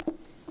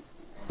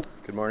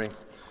Good morning.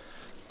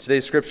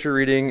 Today's scripture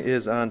reading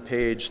is on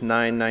page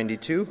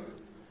 992.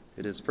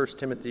 It is 1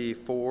 Timothy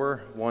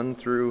 4, 1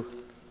 through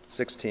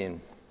 16.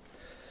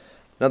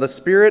 Now the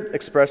Spirit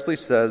expressly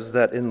says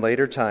that in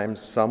later times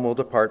some will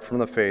depart from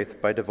the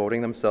faith by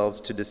devoting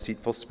themselves to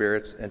deceitful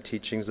spirits and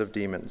teachings of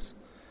demons,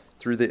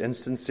 through the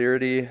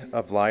insincerity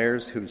of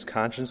liars whose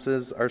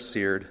consciences are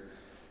seared,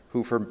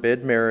 who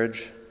forbid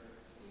marriage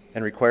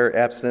and require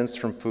abstinence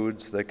from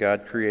foods that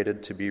God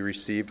created to be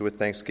received with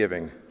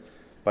thanksgiving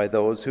by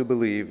those who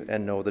believe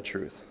and know the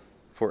truth.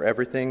 For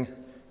everything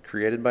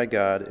created by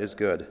God is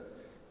good,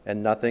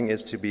 and nothing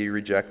is to be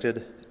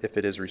rejected if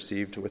it is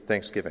received with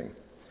thanksgiving,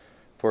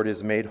 for it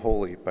is made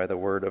holy by the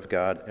word of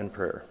God and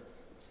prayer.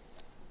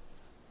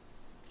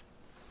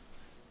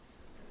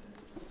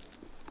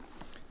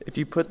 If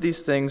you put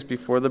these things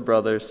before the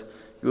brothers,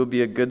 you will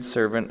be a good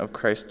servant of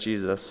Christ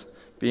Jesus,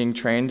 being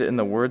trained in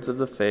the words of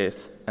the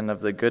faith and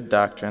of the good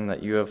doctrine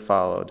that you have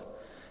followed.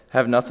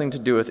 Have nothing to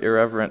do with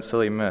irreverent,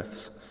 silly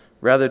myths.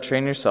 Rather,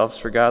 train yourselves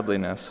for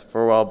godliness,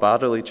 for while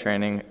bodily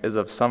training is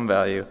of some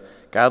value,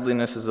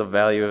 godliness is of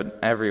value in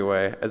every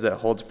way, as it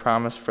holds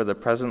promise for the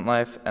present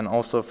life and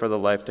also for the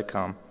life to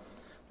come.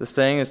 The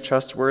saying is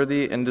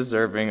trustworthy and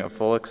deserving of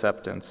full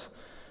acceptance.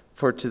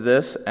 For to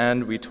this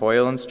end we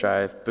toil and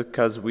strive,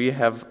 because we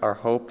have our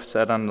hope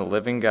set on the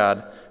living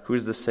God, who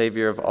is the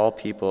Savior of all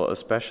people,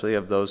 especially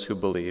of those who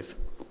believe.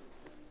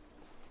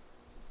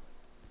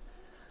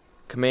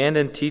 Command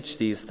and teach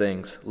these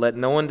things. Let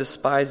no one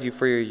despise you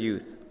for your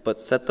youth, but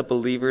set the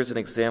believers an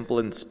example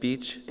in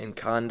speech, in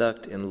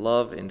conduct, in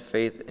love, in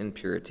faith, in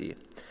purity.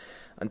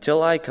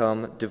 Until I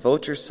come,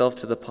 devote yourself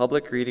to the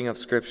public reading of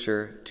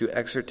Scripture, to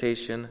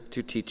exhortation,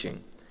 to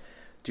teaching.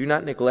 Do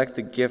not neglect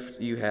the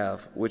gift you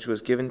have, which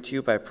was given to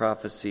you by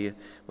prophecy,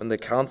 when the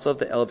council of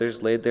the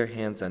elders laid their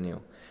hands on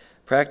you.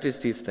 Practice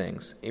these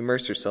things,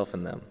 immerse yourself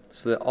in them,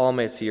 so that all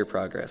may see your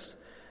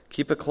progress.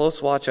 Keep a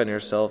close watch on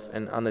yourself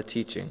and on the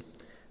teaching.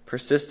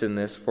 Persist in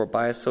this, for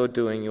by so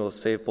doing you will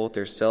save both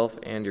yourself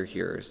and your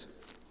hearers.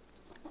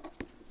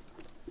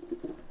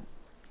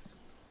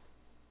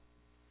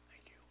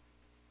 Thank you.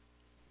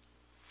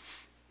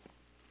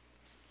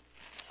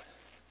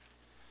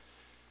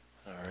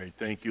 All right,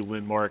 thank you,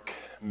 Lynn Mark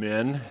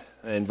Men.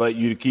 I invite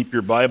you to keep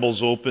your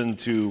Bibles open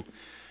to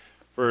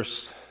 1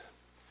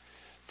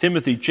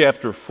 Timothy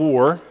chapter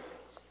 4.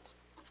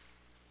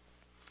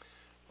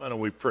 Why don't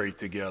we pray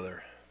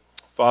together?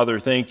 Father,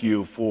 thank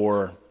you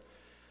for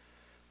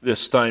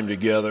this time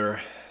together.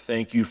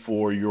 Thank you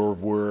for your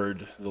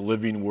word, the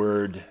living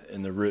word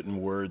and the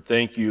written word.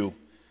 Thank you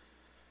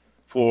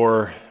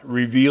for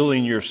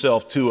revealing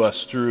yourself to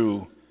us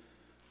through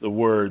the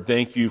word.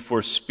 Thank you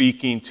for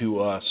speaking to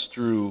us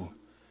through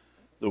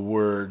the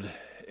word.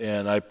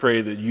 And I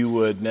pray that you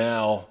would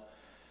now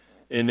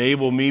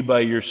enable me by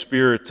your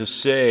Spirit to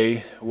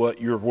say what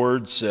your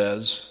word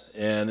says,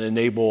 and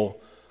enable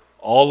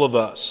all of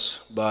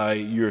us by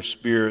your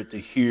Spirit to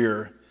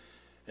hear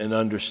and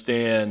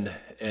understand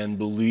and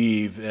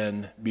believe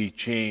and be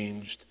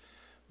changed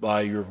by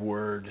your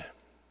word.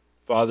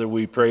 Father,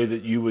 we pray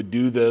that you would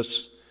do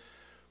this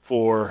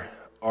for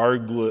our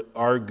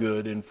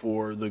good and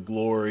for the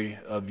glory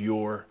of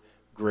your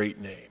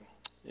great name.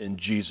 In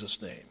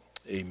Jesus' name,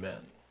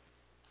 amen.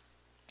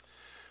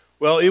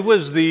 Well, it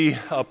was the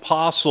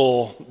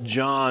Apostle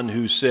John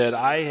who said,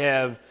 "I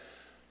have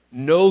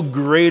no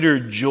greater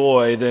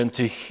joy than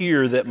to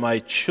hear that my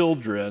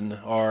children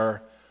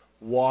are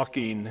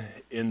walking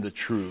in the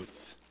truth."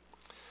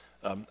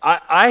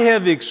 I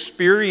have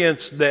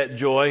experienced that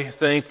joy,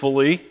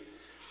 thankfully.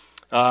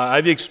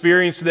 I've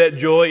experienced that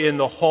joy in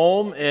the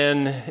home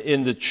and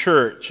in the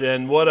church,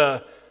 and what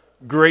a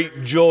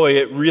great joy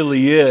it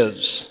really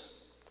is.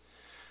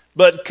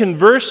 But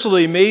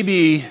conversely,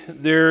 maybe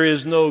there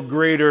is no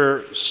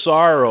greater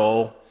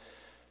sorrow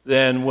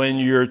than when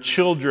your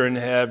children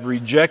have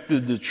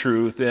rejected the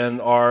truth and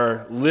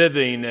are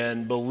living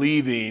and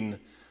believing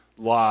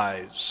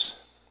lies.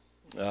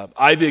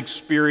 I've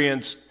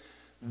experienced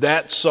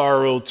that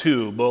sorrow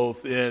too,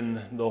 both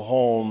in the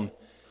home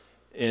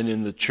and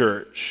in the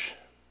church.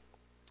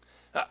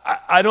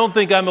 I don't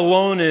think I'm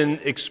alone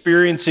in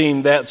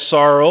experiencing that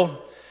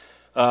sorrow.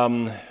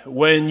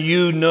 When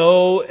you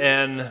know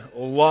and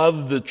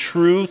love the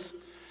truth,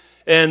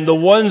 and the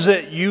ones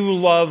that you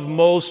love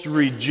most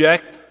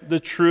reject the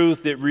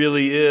truth, it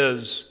really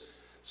is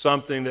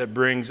something that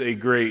brings a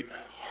great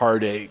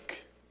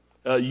heartache.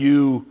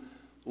 You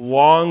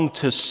long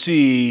to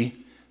see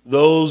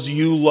those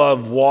you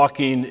love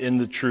walking in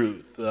the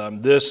truth.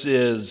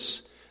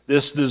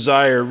 This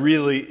desire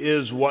really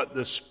is what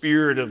the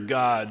Spirit of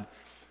God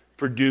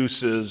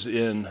produces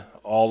in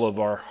all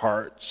of our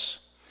hearts.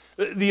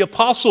 The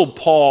Apostle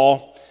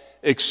Paul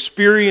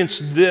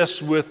experienced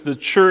this with the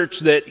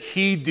church that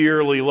he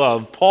dearly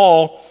loved.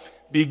 Paul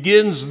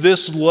begins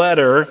this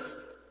letter,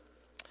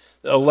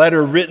 a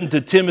letter written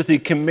to Timothy,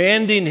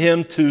 commanding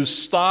him to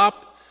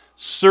stop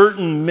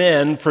certain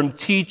men from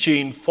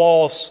teaching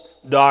false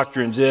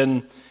doctrines.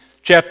 In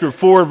chapter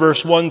 4,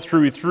 verse 1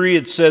 through 3,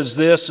 it says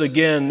this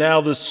again, "Now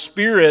the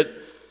Spirit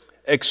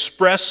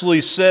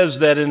expressly says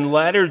that in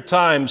latter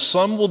times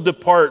some will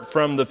depart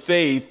from the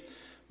faith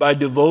by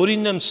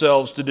devoting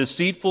themselves to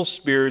deceitful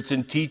spirits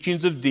and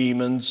teachings of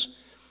demons,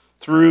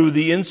 through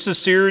the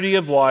insincerity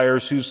of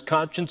liars whose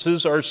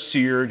consciences are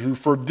seared, who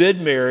forbid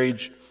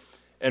marriage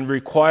and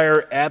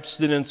require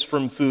abstinence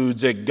from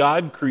foods that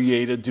God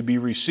created to be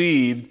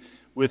received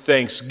with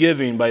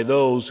thanksgiving by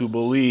those who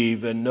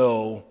believe and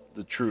know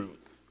the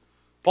truth.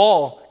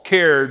 Paul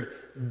cared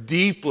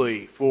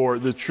deeply for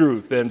the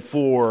truth and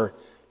for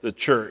the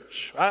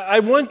church.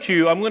 I'm going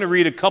to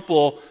read a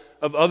couple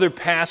of other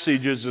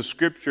passages of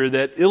Scripture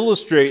that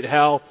illustrate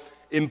how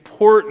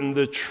important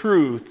the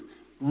truth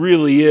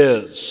really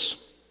is.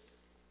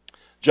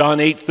 John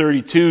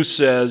 8:32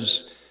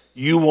 says,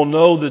 "You will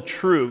know the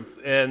truth,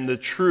 and the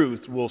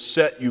truth will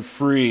set you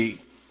free."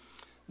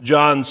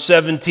 John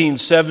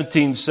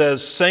 17:17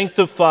 says,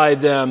 "Sanctify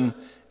them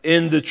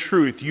in the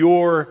truth.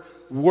 Your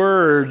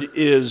word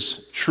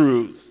is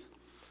truth."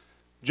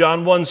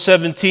 John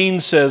 1:17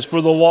 says,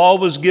 "For the law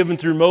was given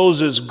through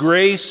Moses,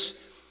 grace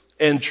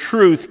and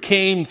truth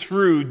came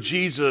through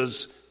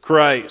Jesus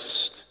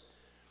Christ."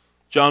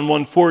 John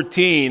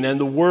 1:14, "And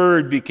the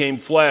Word became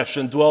flesh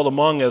and dwelt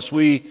among us.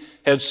 We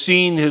have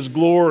seen His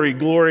glory,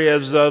 glory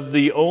as of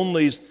the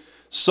only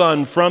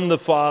Son from the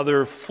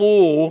Father,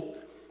 full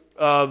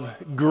of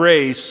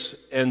grace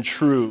and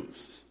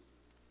truth."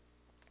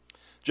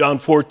 John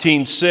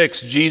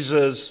 14:6,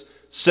 Jesus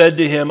said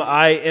to him,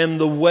 "I am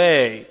the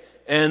way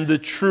and the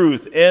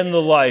truth and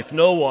the life.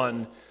 No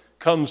one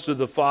comes to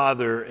the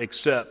Father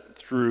except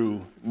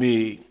through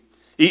me."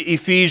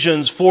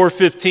 Ephesians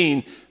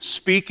 4:15,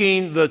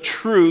 "Speaking the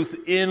truth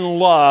in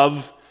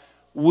love,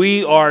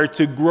 we are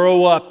to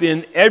grow up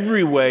in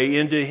every way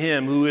into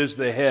Him who is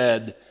the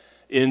head,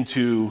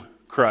 into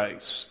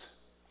Christ."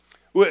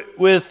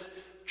 With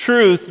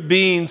truth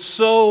being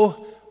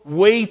so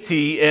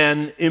weighty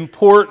and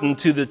important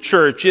to the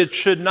church, it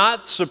should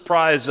not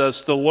surprise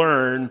us to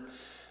learn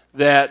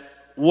that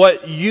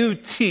what you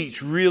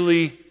teach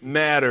really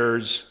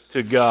matters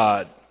to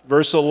God.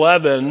 Verse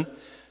 11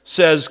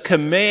 says,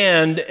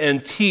 "Command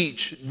and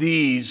teach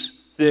these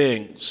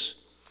things."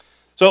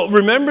 So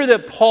remember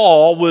that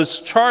Paul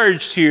was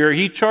charged here.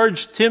 He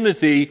charged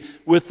Timothy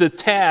with the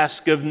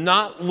task of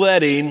not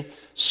letting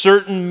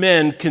certain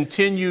men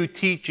continue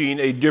teaching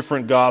a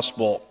different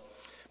gospel.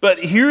 But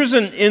here's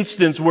an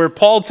instance where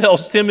Paul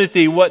tells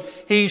Timothy what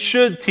he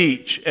should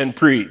teach and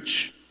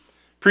preach.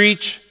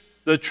 Preach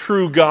the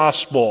true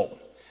gospel.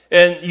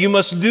 And you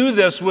must do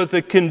this with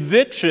a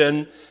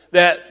conviction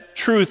that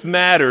truth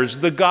matters,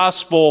 the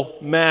gospel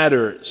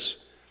matters.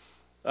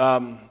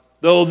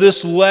 Though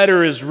this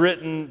letter is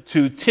written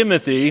to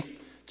Timothy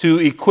to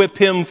equip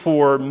him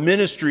for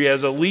ministry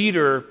as a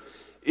leader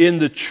in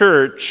the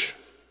church,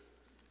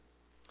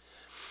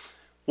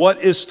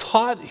 what is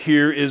taught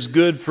here is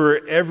good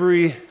for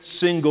every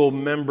single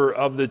member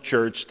of the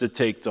church to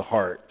take to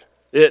heart.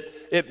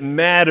 It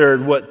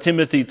mattered what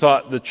Timothy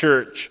taught the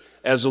church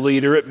as a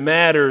leader. It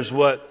matters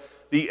what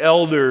the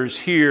elders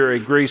here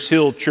at Grace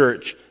Hill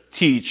Church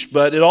teach.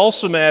 But it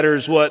also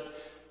matters what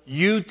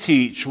you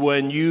teach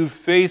when you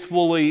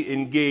faithfully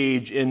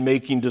engage in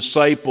making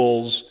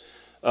disciples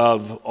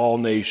of all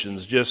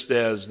nations, just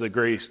as the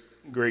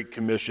Great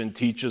Commission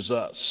teaches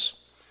us.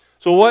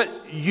 So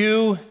what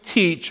you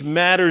teach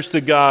matters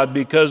to God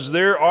because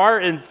there are,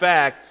 in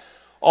fact,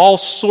 all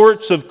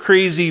sorts of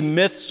crazy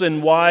myths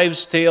and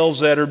wives' tales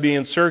that are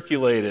being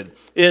circulated.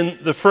 In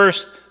the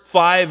first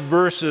 5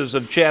 verses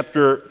of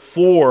chapter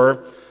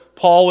 4,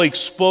 Paul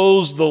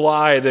exposed the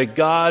lie that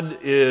God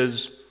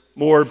is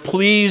more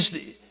pleased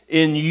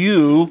in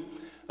you,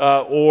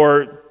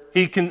 or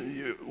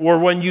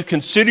when you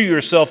consider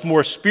yourself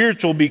more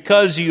spiritual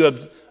because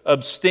you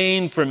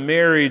abstain from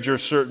marriage or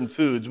certain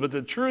foods. But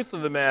the truth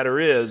of the matter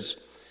is,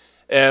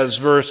 as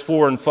verse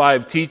 4 and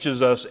 5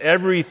 teaches us,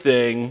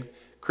 everything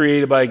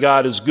created by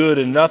God is good,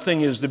 and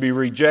nothing is to be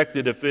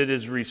rejected if it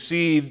is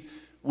received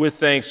with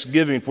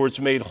thanksgiving, for it's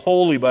made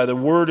holy by the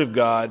word of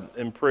God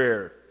and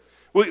prayer.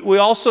 We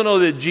also know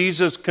that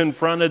Jesus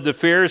confronted the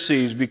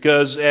Pharisees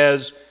because,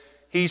 as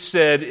he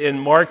said in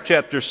Mark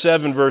chapter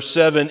 7, verse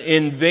 7,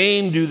 "In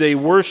vain do they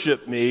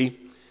worship me,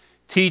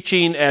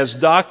 teaching as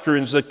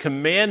doctrines the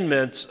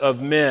commandments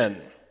of men."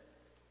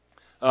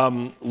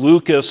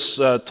 Lucas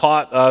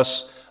taught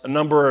us a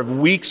number of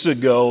weeks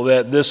ago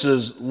that this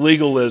is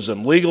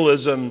legalism.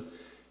 Legalism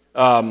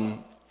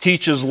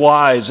teaches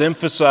lies,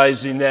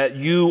 emphasizing that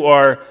you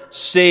are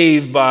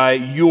saved by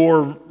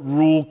your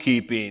rule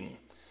keeping.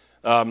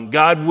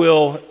 God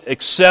will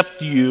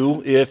accept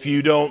you if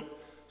you don't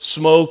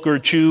smoke or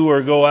chew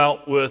or go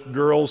out with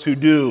girls who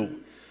do.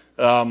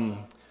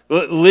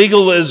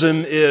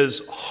 Legalism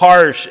is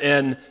harsh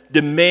and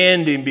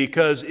demanding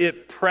because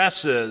it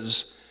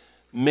presses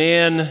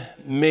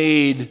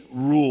man-made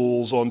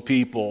rules on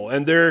people.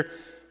 And there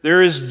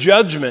is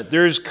judgment,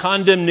 there is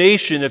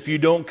condemnation if you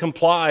don't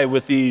comply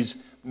with these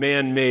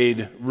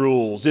man-made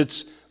rules.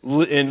 It's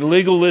in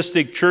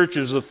legalistic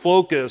churches, the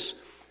focus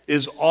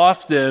is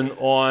often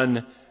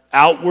on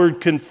outward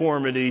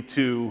conformity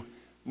to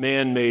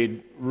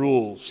man-made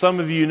rules. Some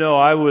of you know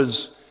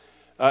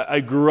I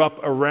grew up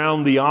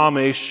around the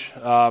Amish,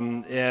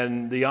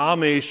 and the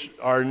Amish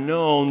are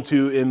known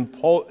to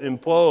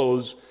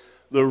impose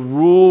the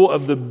rule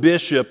of the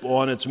bishop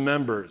on its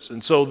members.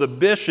 And so the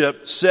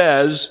bishop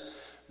says,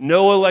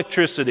 no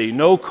electricity,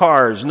 no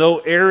cars, no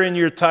air in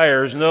your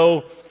tires,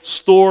 no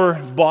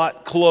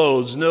store-bought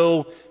clothes,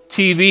 no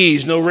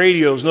TVs, no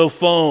radios, no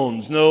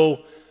phones, no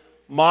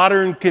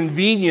modern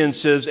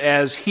conveniences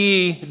as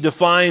he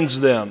defines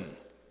them.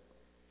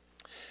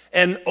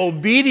 And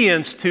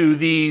obedience to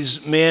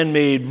these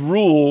man-made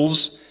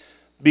rules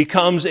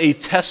becomes a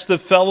test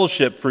of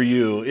fellowship for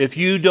you. If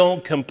you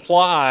don't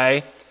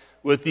comply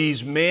with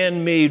these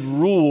man-made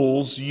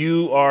rules,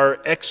 you are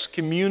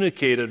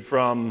excommunicated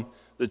from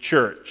the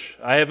church.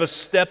 I have a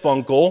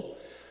step-uncle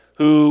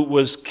who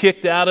was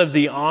kicked out of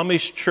the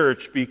Amish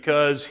church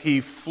because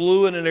he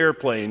flew in an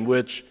airplane,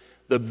 which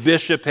the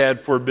bishop had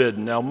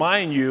forbidden. Now,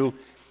 mind you,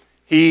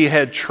 he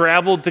had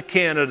traveled to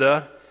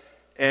Canada,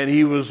 and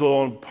he was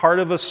on part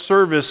of a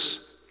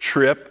service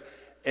trip,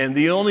 and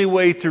the only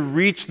way to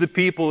reach the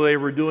people they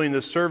were doing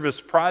the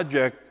service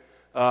project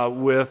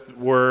with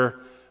were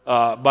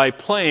by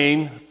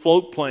plane,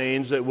 float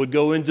planes that would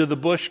go into the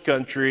bush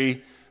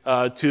country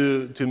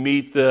to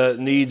meet the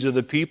needs of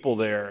the people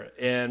there.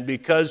 And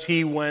because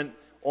he went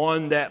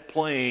on that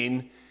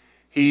plane,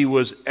 he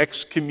was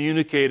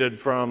excommunicated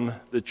from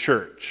the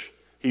church.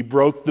 He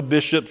broke the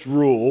bishop's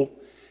rule,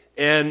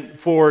 and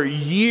for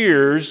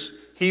years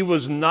he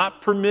was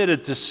not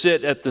permitted to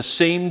sit at the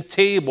same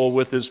table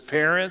with his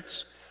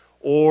parents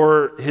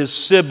or his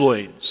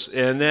siblings.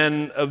 And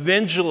then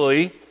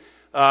eventually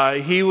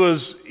he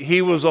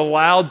was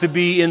allowed to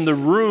be in the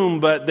room,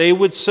 but they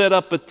would set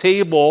up a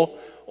table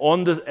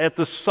at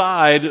the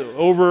side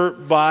over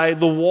by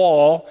the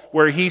wall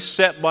where he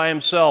sat by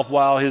himself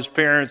while his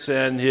parents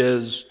and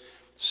his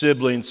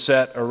siblings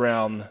sat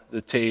around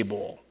the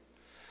table.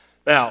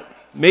 Now,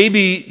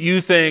 maybe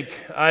you think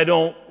I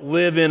don't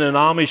live in an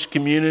Amish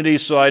community,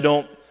 so I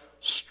don't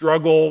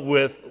struggle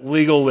with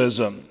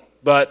legalism.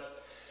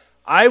 But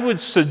I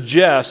would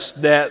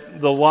suggest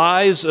that the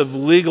lies of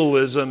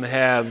legalism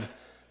have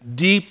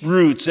deep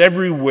roots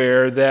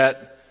everywhere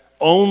that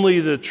only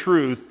the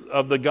truth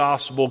of the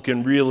gospel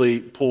can really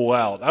pull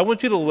out. I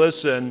want you to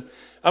listen.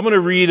 I'm going to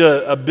read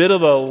a bit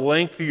of a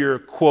lengthier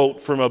quote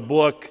from a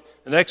book,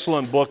 an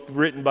excellent book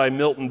written by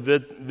Milton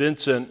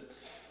Vincent.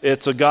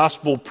 It's a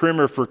gospel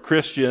primer for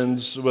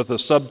Christians with a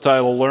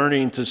subtitle,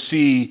 Learning to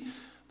See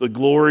the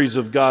Glories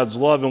of God's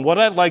Love. And what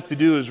I'd like to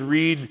do is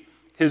read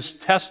his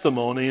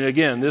testimony. And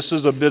again, this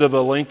is a bit of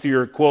a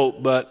lengthier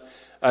quote, but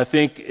I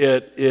think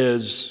it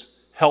is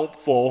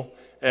helpful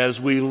as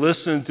we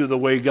listen to the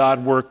way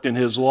God worked in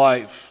his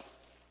life.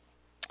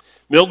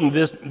 Milton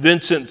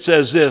Vincent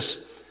says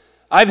this: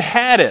 "I've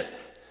had it.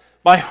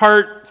 My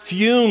heart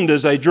fumed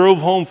as I drove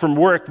home from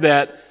work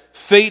that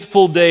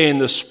fateful day in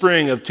the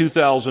spring of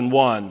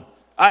 2001.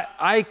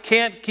 I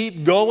can't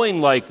keep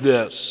going like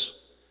this.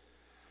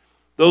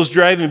 Those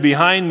driving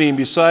behind me and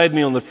beside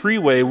me on the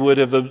freeway would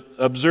have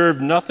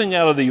observed nothing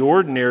out of the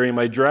ordinary in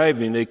my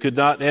driving. They could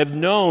not have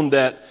known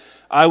that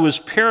I was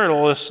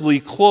perilously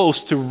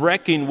close to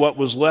wrecking what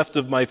was left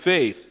of my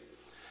faith.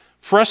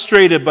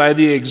 Frustrated by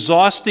the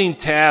exhausting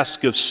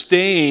task of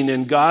staying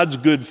in God's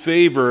good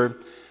favor,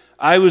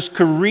 I was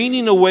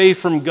careening away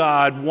from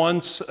God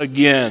once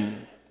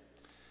again.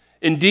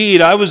 Indeed,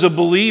 I was a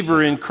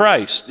believer in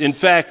Christ. In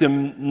fact, a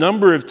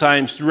number of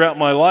times throughout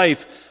my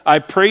life, I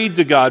prayed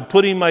to God,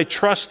 putting my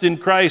trust in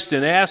Christ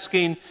and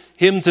asking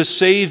Him to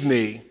save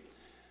me.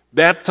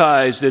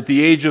 Baptized at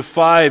the age of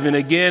 5 and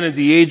again at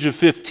the age of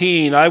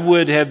 15, I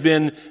would have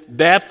been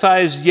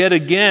baptized yet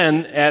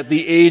again at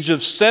the age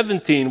of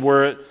 17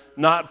 were it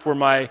not for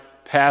my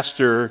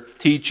pastor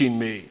teaching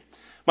me.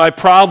 My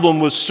problem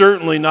was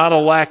certainly not a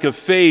lack of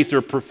faith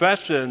or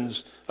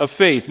professions of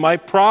faith. My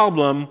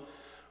problem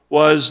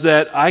was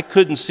that I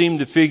couldn't seem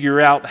to figure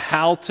out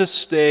how to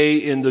stay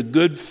in the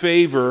good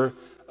favor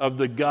of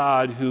the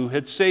God who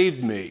had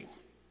saved me.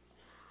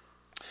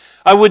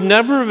 I would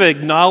never have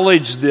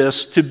acknowledged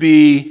this to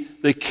be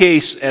the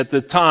case at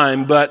the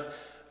time, but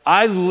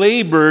I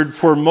labored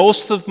for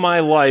most of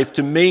my life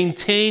to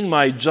maintain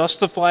my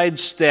justified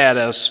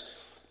status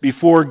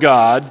before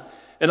God,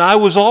 and I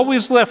was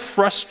always left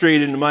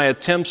frustrated in my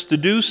attempts to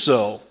do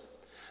so.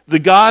 The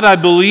God I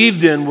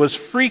believed in was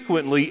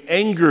frequently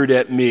angered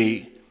at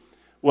me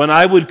when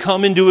I would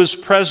come into His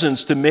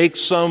presence to make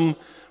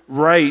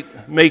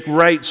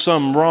right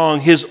some wrong.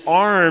 His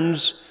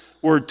arms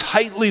were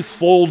tightly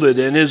folded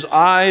and His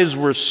eyes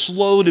were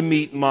slow to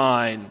meet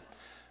mine.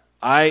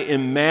 I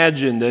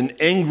imagined an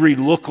angry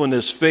look on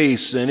His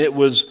face, and it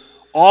was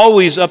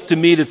always up to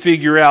me to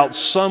figure out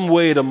some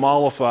way to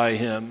mollify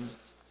Him.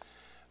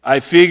 I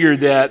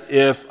figured that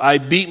if I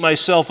beat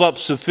myself up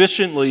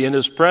sufficiently in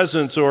His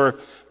presence or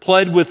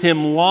pled with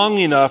Him long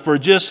enough or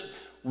just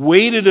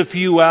waited a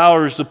few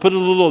hours to put a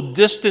little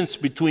distance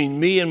between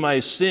me and my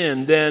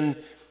sin, then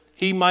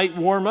He might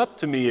warm up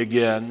to me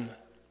again.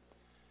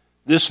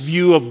 This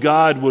view of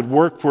God would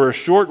work for a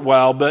short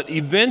while, but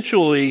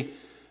eventually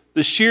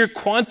The sheer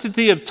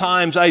quantity of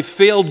times I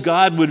failed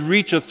God would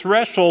reach a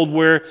threshold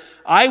where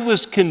I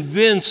was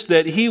convinced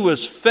that He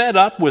was fed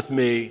up with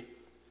me.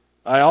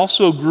 I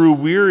also grew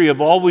weary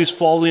of always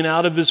falling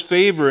out of His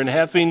favor and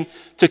having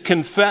to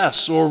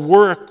confess or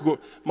work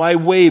my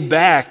way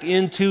back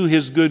into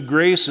His good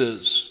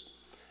graces.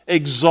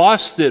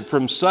 Exhausted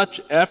from such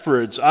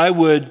efforts, I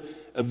would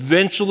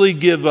eventually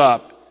give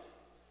up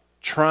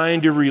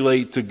trying to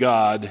relate to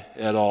God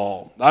at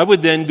all. I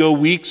would then go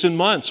weeks and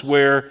months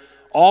where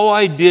all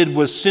I did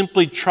was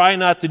simply try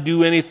not to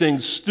do anything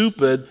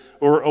stupid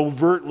or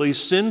overtly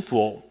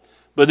sinful.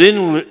 But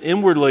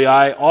inwardly,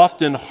 I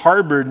often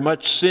harbored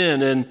much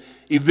sin, and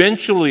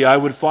eventually I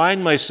would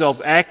find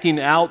myself acting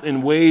out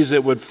in ways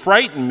that would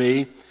frighten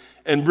me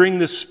and bring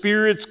the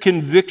Spirit's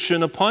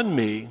conviction upon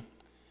me.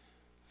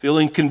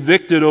 Feeling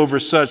convicted over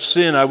such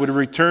sin, I would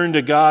return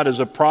to God as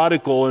a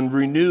prodigal and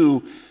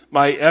renew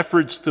my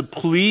efforts to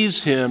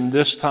please Him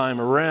this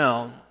time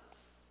around.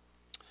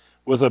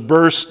 With a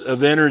burst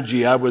of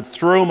energy, I would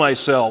throw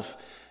myself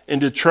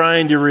into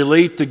trying to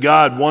relate to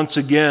God once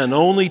again,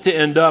 only to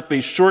end up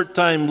a short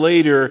time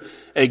later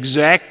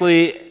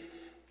exactly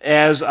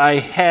as I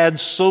had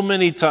so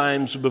many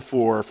times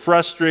before,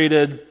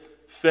 frustrated,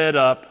 fed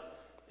up,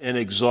 and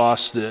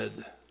exhausted.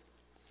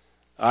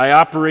 I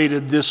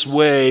operated this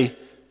way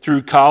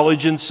through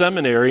college and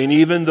seminary, and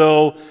even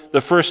though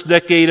the first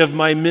decade of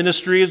my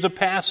ministry as a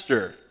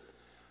pastor,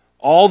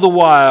 all the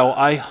while,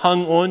 I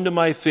hung on to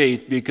my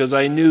faith because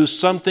I knew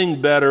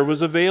something better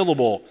was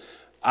available.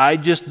 I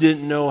just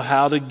didn't know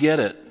how to get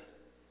it.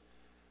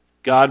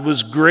 God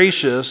was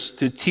gracious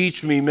to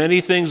teach me many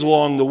things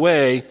along the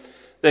way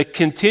that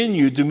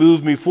continued to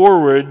move me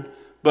forward,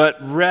 but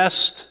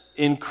rest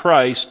in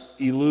Christ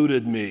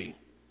eluded me.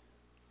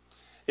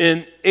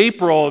 In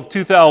April of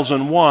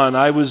 2001,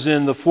 I was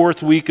in the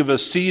fourth week of a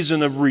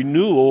season of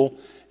renewal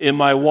in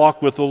my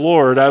walk with the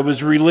Lord. I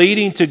was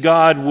relating to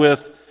God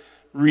with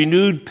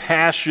renewed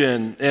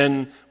passion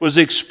and was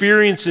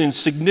experiencing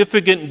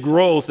significant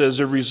growth as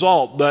a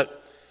result,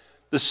 but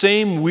the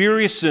same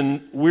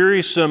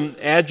wearisome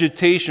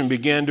agitation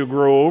began to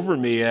grow over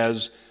me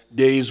as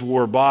days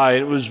wore by.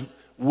 It was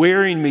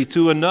wearing me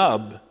to a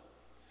nub.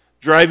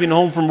 Driving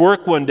home from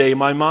work one day,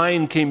 my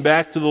mind came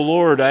back to the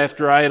Lord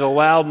after I had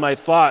allowed my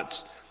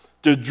thoughts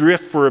to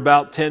drift for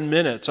about 10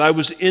 minutes. I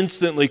was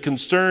instantly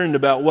concerned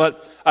about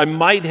what I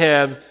might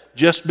have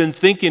just been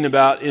thinking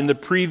about in the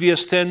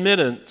previous 10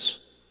 minutes.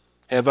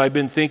 Have I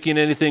been thinking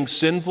anything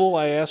sinful,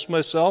 I asked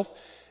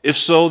myself? If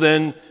so,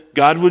 then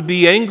God would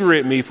be angry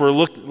at me for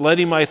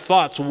letting my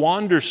thoughts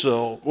wander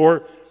so.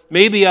 Or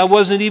maybe I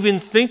wasn't even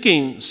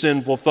thinking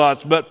sinful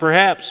thoughts, but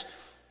perhaps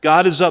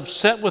God is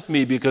upset with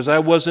me because I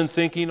wasn't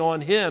thinking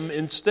on Him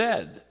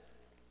instead.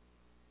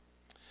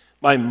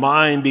 My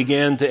mind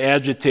began to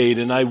agitate,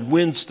 and I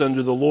winced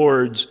under the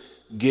Lord's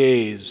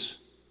gaze.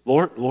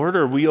 Lord,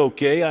 are we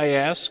okay, I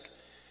asked.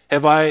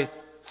 Have I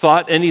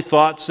thought any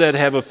thoughts that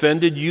have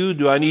offended you?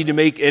 Do I need to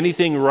make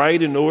anything right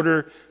in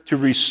order to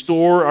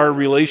restore our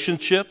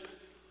relationship?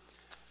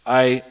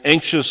 I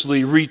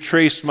anxiously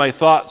retraced my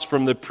thoughts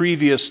from the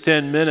previous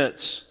 10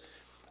 minutes.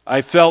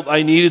 I felt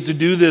I needed to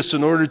do this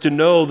in order to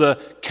know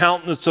the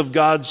countenance of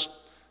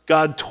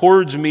God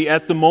towards me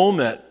at the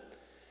moment.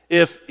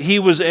 If He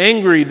was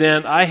angry,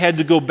 then I had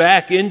to go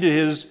back into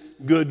His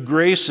good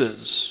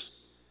graces.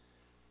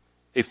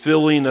 A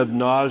feeling of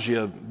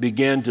nausea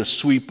began to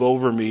sweep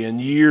over me, and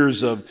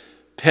years of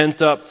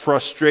pent-up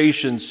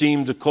frustration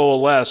seemed to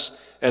coalesce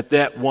at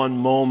that one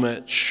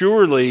moment.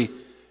 Surely,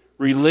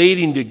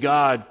 relating to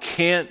God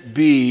can't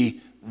be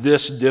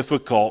this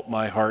difficult,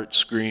 my heart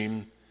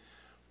screamed.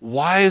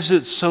 Why is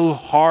it so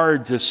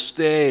hard to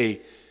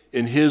stay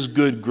in His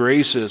good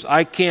graces?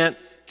 I can't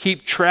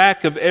keep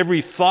track of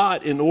every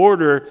thought in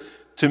order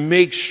to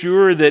make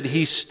sure that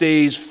He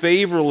stays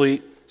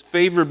favorably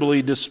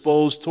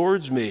disposed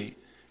towards me.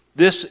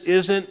 This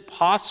isn't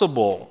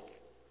possible.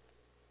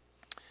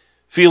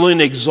 Feeling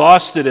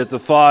exhausted at the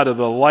thought of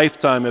a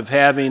lifetime of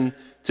having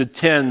to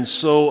tend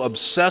so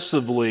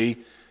obsessively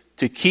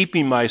to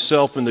keeping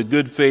myself in the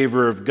good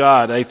favor of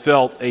God, I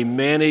felt a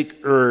manic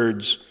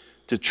urge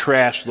to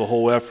trash the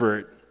whole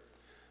effort.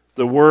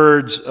 The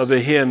words of a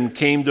hymn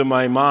came to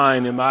my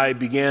mind, and I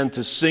began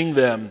to sing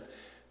them.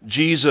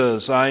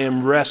 Jesus, I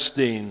am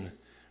resting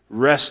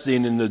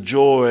in the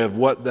joy of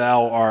what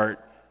Thou art.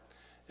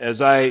 As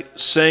I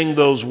sang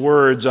those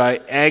words, I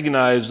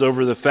agonized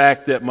over the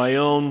fact that my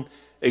own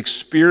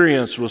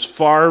experience was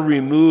far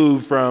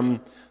removed from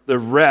the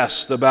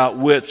rest about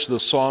which the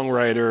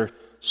songwriter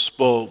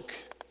spoke.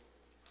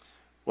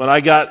 When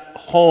I got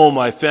home,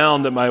 I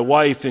found that my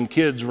wife and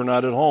kids were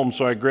not at home,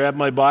 so I grabbed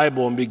my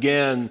Bible and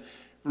began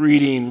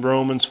reading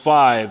Romans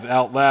 5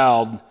 out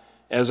loud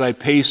as I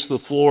paced the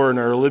floor in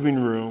our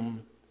living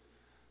room.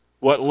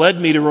 What led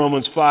me to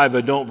Romans 5,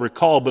 I don't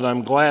recall, but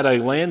I'm glad I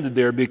landed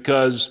there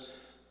because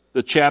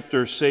the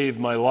chapter saved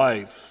my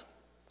life.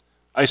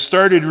 I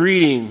started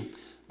reading,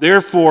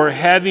 therefore,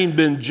 having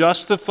been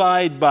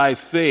justified by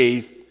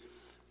faith,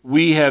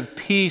 we have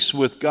peace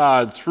with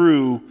God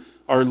through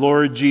our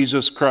Lord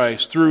Jesus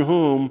Christ, through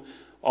whom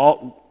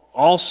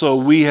also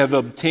we have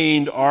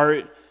obtained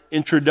our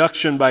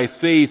introduction by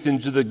faith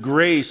into the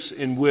grace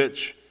in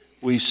which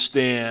we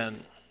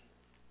stand.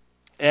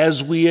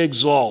 As we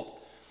exalt,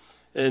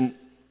 and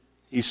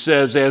he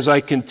says, as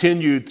I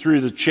continued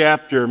through the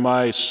chapter,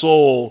 my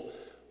soul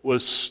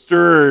was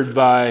stirred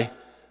by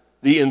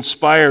the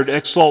inspired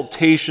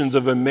exaltations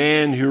of a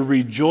man who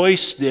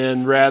rejoiced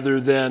in rather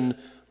than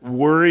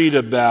worried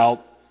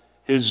about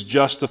his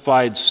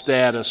justified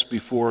status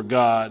before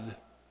God.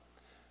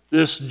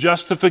 This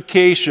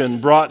justification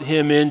brought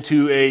him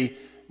into a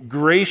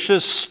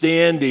gracious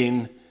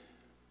standing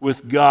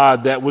with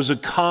God that was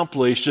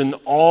accomplished and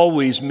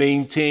always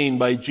maintained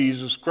by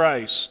Jesus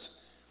Christ.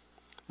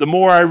 The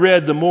more I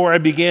read, the more I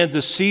began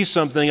to see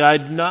something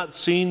I'd not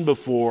seen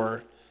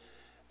before.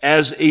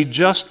 As a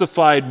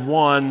justified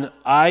one,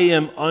 I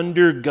am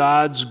under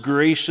God's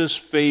gracious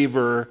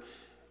favor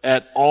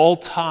at all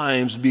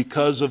times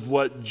because of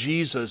what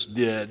Jesus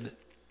did.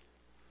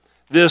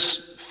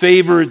 This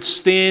favored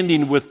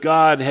standing with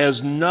God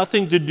has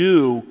nothing to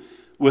do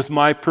with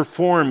my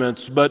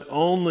performance, but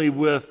only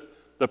with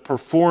the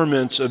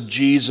performance of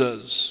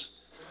Jesus.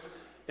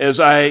 As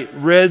I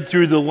read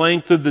through the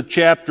length of the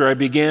chapter, I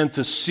began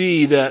to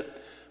see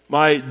that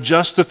my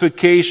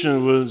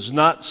justification was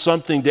not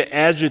something to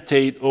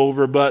agitate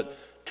over, but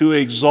to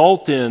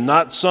exalt in,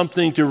 not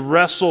something to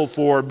wrestle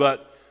for,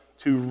 but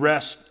to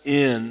rest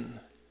in.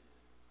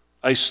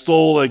 I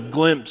stole a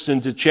glimpse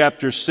into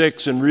chapter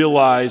 6 and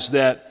realized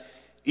that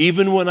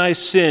even when I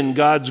sin,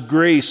 God's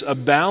grace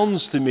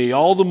abounds to me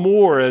all the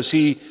more as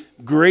He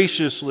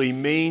graciously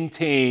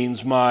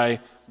maintains my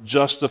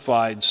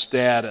justified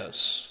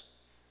status.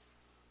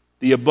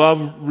 The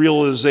above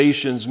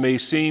realizations may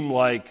seem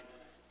like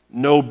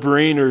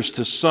no-brainers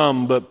to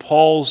some, but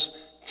Paul's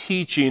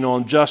teaching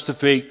on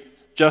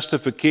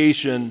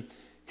justification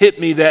hit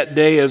me that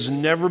day as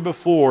never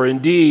before.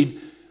 Indeed,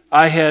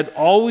 I had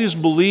always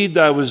believed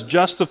I was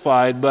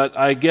justified, but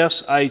I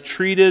guess I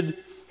treated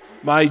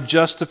my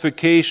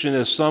justification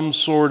as some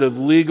sort of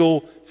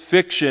legal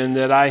fiction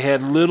that I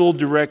had little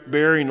direct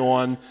bearing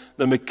on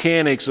the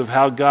mechanics of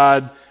how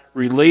God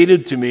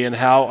related to me and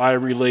how I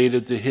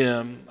related to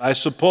Him. I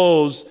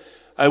suppose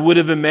I would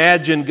have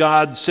imagined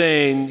God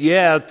saying,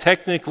 yeah,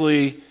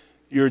 technically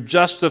you're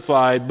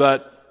justified,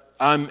 but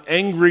I'm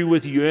angry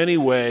with you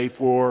anyway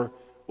for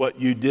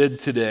what you did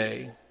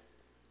today.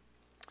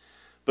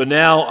 But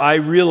now I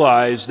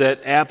realize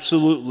that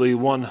absolutely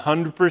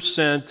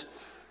 100%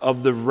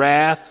 of the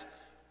wrath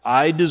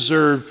I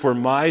deserved for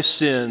my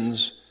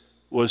sins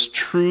was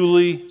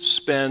truly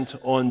spent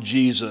on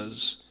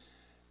Jesus.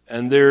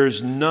 And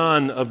there's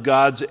none of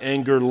God's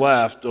anger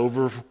left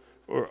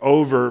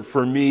over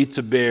for me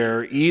to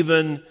bear,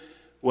 even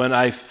when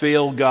I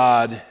fail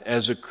God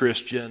as a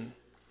Christian.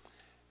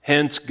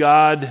 Hence,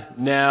 God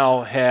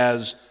now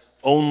has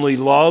only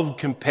love,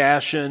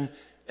 compassion,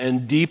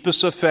 and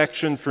deepest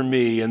affection for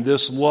me, and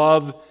this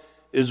love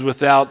is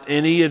without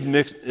any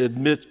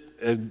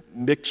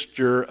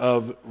mixture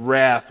of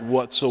wrath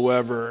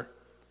whatsoever.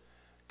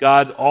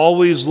 God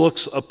always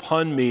looks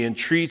upon me and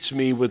treats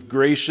me with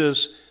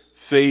gracious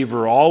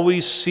favor,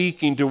 always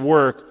seeking to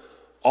work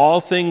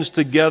all things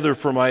together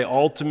for my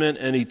ultimate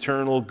and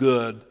eternal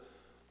good.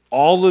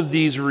 All of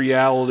these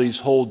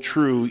realities hold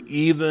true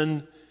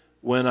even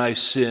when I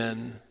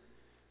sin.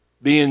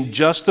 Being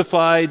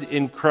justified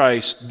in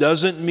Christ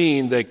doesn't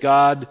mean that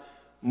God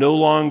no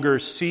longer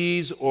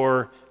sees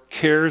or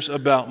cares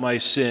about my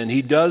sin.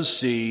 He does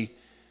see,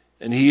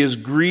 and He is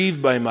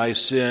grieved by my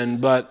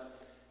sin,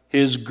 but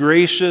His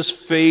gracious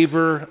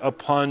favor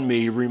upon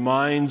me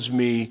remains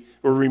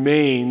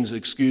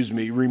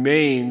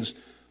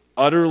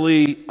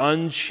utterly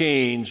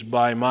unchanged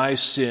by my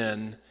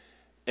sin,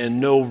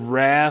 and no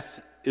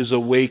wrath is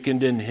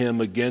awakened in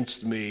Him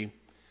against me,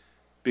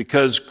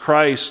 because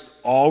Christ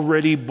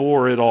already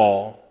bore it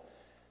all.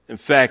 In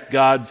fact,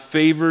 God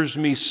favors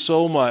me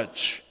so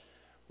much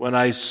when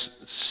I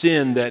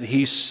sin that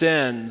He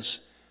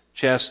sends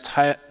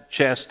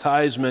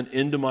chastisement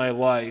into my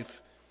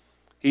life.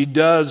 He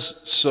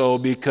does so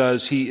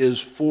because He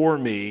is for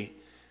me,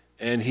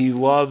 and He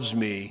loves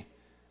me,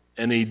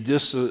 and He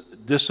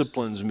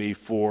disciplines me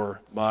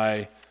for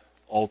my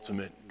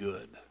ultimate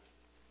good.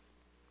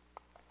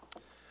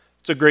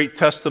 It's a great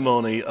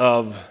testimony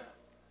of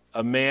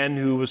a man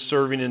who was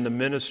serving in the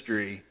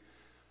ministry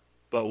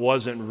but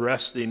wasn't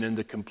resting in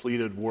the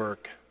completed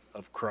work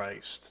of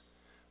Christ.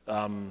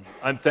 I'm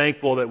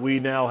thankful that we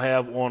now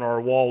have on our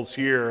walls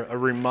here a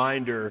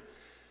reminder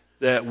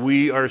that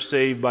we are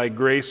saved by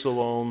grace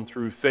alone,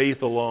 through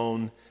faith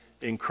alone,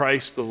 in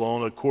Christ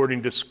alone,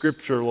 according to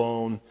Scripture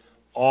alone,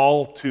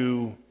 all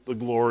to the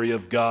glory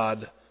of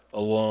God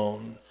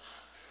alone.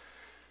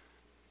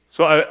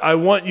 So I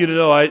want you to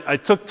know, I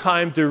took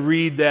time to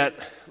read that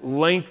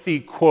lengthy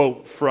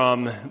quote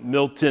from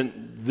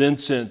Milton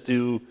Vincent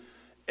to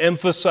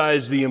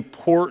emphasize the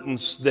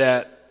importance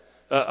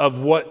of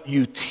what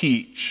you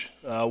teach.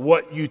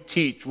 What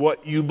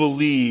you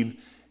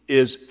believe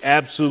is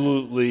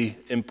absolutely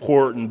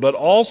important. But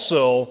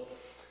also,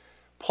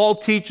 Paul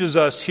teaches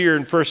us here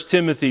in 1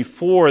 Timothy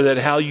 4 that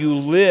how you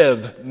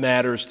live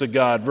matters to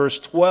God. Verse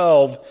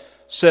 12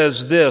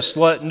 says this,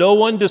 "Let no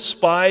one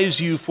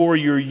despise you for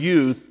your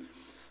youth,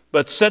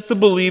 but set the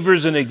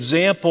believers an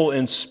example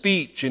in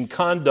speech, in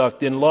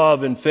conduct, in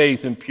love, in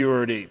faith, and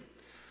purity."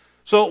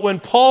 So when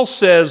Paul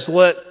says,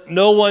 "Let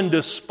no one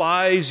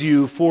despise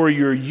you for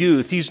your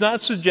youth," he's not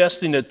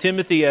suggesting that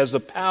Timothy has the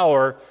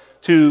power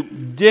to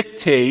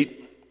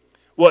dictate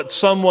what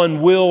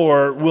someone will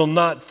or will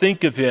not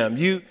think of him.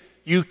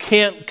 You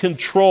can't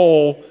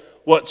control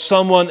what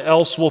someone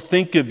else will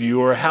think of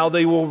you or how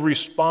they will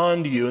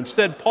respond to you.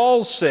 Instead,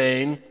 Paul's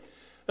saying,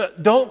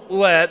 don't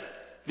let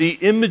the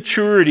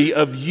immaturity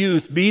of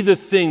youth be the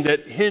thing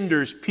that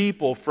hinders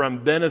people from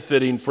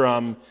benefiting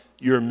from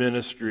your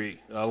ministry.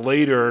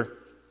 Later,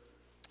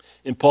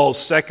 in Paul's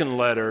second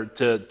letter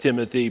to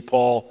Timothy,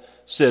 Paul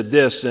said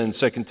this in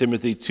 2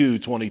 Timothy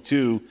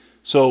 2:22,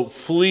 "So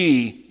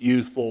flee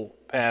youthful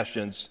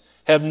passions.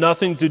 Have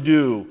nothing to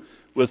do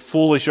with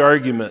foolish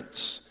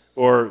arguments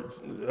or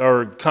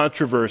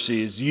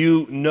controversies.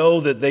 You know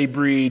that they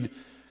breed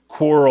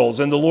quarrels.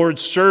 And the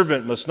Lord's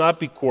servant must not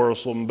be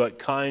quarrelsome, but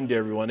kind to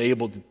everyone,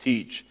 able to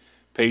teach,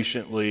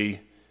 patiently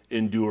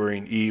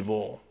enduring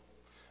evil."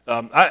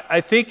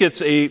 I think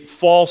it's a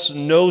false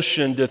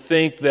notion to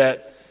think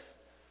that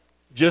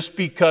just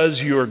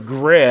because you're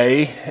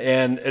gray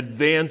and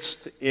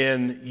advanced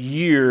in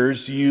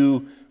years,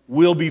 you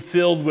will be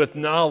filled with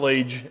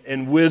knowledge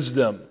and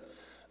wisdom.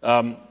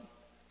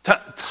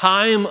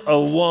 Time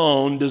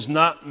alone does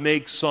not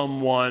make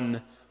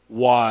someone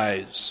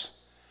wise.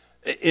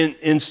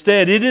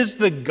 Instead, it is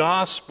the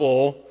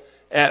gospel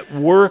at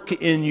work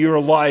in your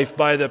life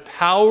by the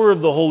power of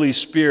the Holy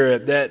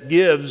Spirit that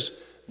gives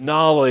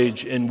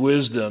knowledge and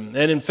wisdom,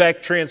 and in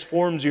fact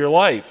transforms your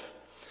life.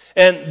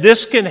 And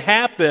this can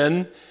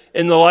happen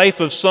in the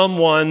life of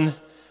someone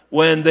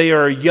when they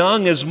are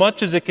young as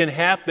much as it can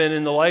happen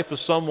in the life of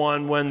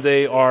someone when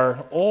they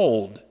are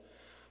old.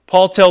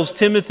 Paul tells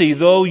Timothy,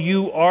 though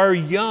you are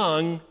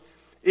young,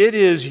 it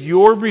is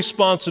your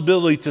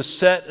responsibility to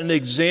set an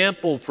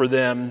example for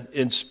them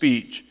in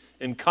speech,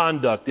 in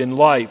conduct, in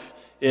life,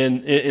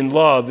 in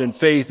love, in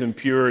faith, and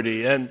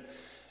purity.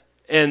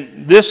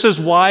 And this is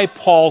why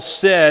Paul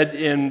said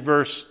in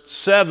verse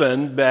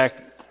 7,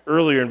 back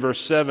earlier in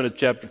verse 7 of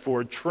chapter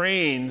 4,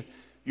 train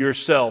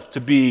yourself to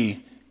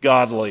be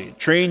godly.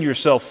 Train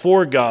yourself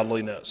for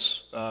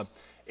godliness.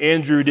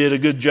 Andrew did a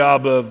good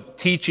job of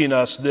teaching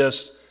us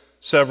this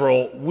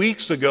several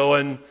weeks ago,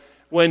 and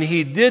when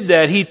he did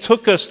that, he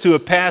took us to a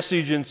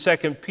passage in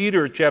 2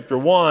 Peter chapter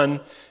 1,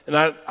 and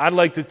I'd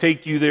like to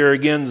take you there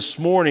again this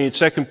morning.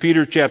 2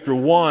 Peter chapter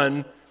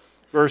 1,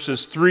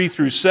 verses 3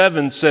 through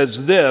 7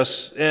 says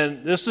this,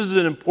 and this is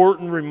an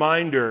important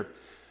reminder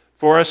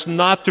for us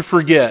not to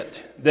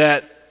forget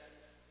that,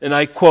 and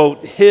I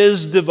quote,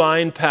 "His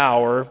divine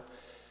power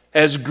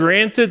has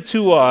granted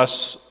to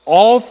us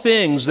all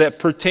things that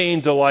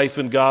pertain to life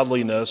and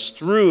godliness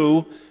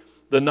through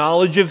the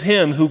knowledge of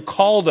Him who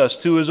called us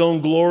to His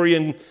own glory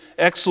and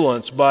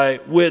excellence, by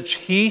which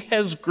He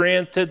has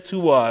granted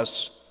to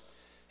us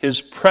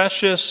His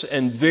precious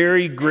and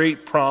very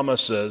great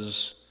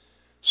promises,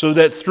 so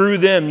that through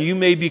them you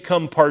may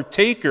become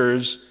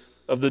partakers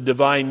of the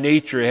divine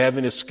nature,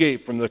 having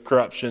escaped from the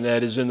corruption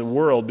that is in the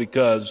world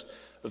because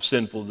of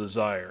sinful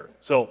desire."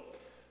 So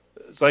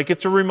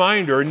it's a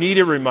reminder, a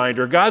needed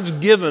reminder. God's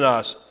given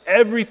us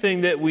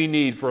everything that we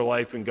need for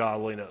life and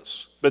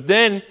godliness. But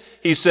then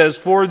he says,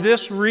 for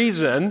this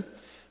reason,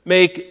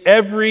 make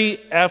every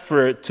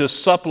effort to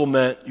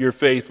supplement your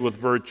faith with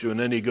virtue. And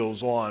then he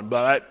goes on.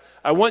 But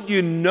I want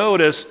you to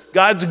notice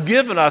God's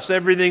given us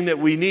everything that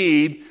we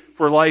need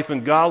for life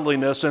and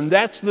godliness. And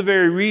that's the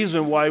very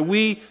reason why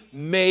we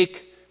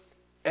make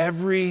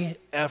every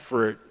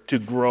effort to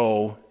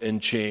grow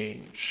and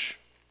change.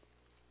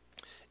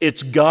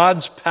 It's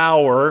God's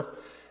power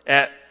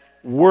at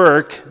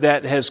work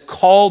that has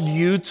called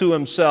you to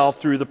Himself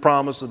through the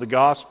promise of the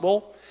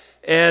gospel.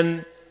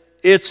 And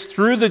it's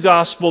through the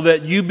gospel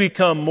that you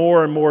become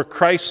more and more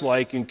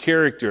Christ-like in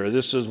character.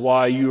 This is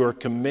why you are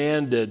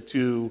commanded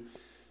to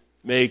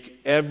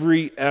make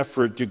every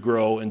effort to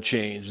grow and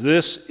change.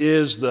 This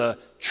is the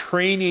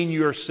training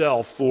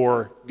yourself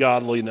for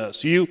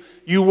godliness. You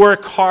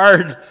work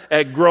hard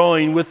at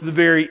growing with the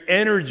very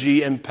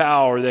energy and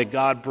power that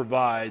God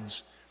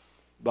provides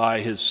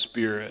by His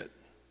Spirit.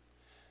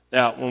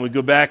 Now, when we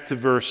go back to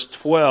verse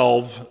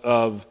 12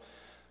 of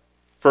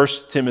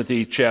 1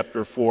 Timothy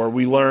chapter 4,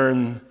 we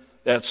learn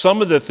that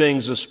some of the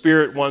things the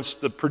Spirit wants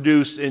to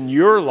produce in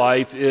your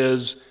life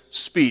is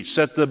speech.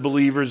 Set the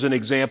believers an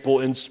example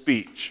in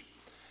speech.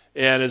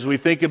 And as we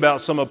think about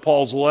some of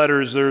Paul's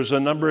letters, there's a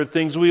number of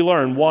things we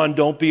learn. One,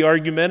 don't be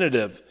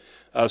argumentative.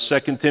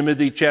 2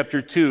 Timothy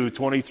chapter 2,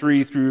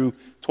 23 through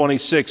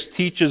 26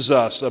 teaches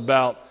us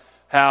about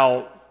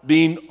how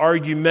being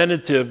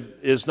argumentative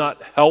is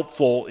not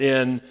helpful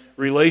in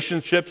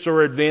relationships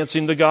or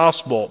advancing the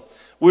gospel.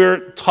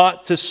 We're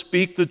taught to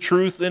speak the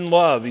truth in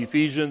love,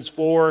 Ephesians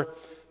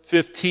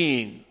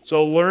 4:15.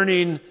 So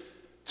learning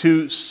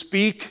to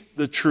speak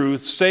the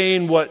truth,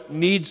 saying what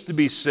needs to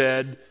be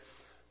said,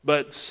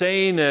 but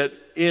saying it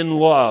in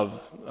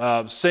love,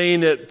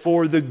 saying it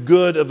for the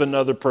good of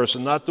another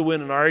person, not to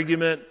win an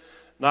argument,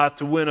 not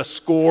to win a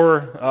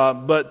score,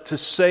 but to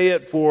say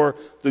it for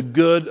the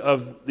good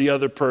of the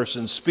other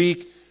person.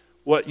 Speak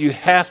what you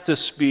have to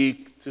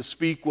speak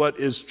what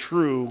is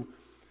true,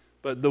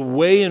 but the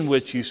way in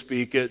which you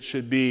speak it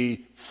should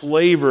be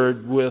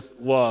flavored with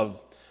love.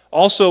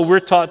 Also, we're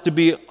taught to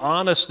be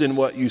honest in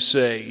what you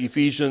say.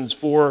 Ephesians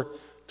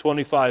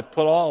 4:25,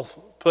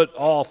 put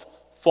off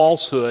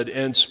falsehood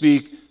and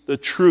speak the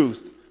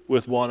truth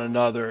with one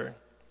another.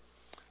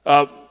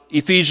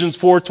 Ephesians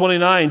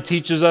 4:29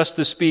 teaches us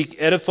to speak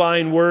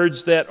edifying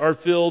words that are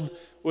filled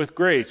with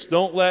grace.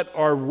 Don't let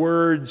our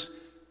words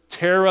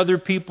tear other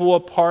people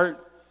apart.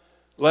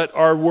 Let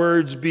our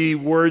words be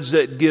words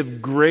that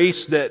give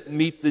grace, that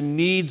meet the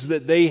needs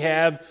that they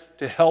have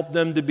to help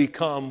them to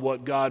become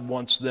what God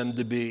wants them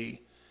to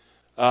be.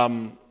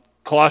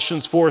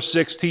 Colossians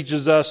 4:6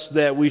 teaches us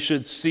that we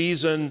should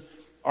season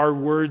our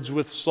words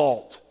with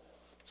salt.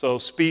 So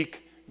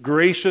speak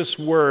gracious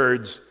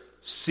words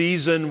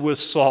seasoned with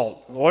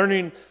salt.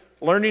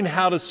 Learning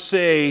how to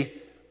say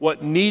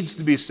what needs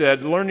to be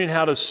said, learning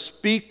how to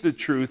speak the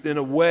truth in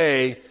a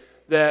way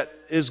that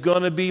is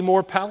going to be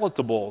more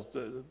palatable,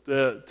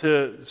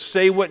 to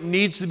say what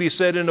needs to be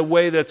said in a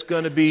way that's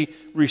going to be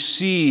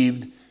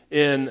received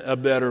in a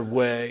better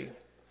way.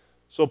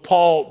 So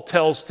Paul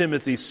tells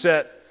Timothy,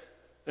 set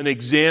an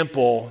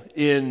example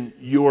in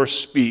your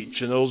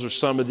speech, and those are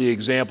some of the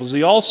examples.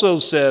 He also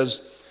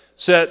says,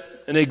 set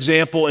an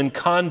example in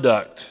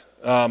conduct.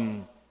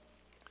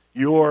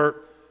 Your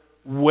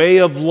way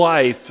of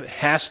life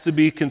has to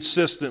be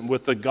consistent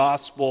with the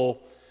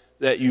gospel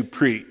that you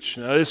preach.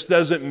 Now, this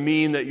doesn't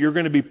mean that you're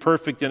going to be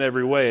perfect in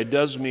every way. It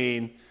does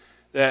mean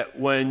that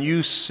when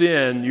you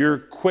sin, you're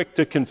quick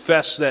to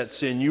confess that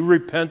sin. You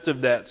repent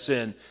of that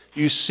sin.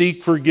 You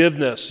seek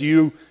forgiveness.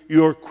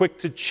 You're quick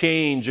to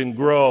change and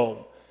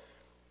grow.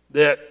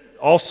 That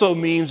also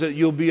means that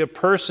you'll be a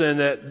person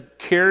that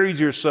carries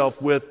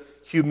yourself with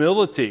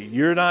humility.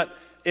 You're not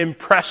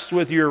impressed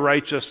with your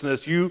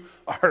righteousness. You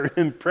are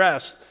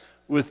impressed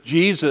with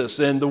Jesus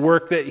and the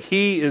work that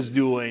He is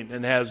doing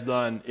and has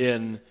done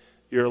in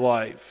your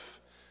life.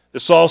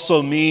 This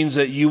also means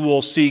that you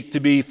will seek to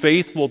be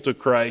faithful to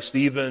Christ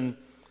even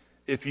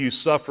if you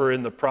suffer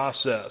in the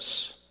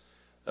process.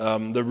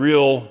 The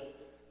real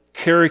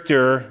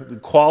character, the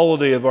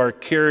quality of our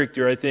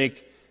character, I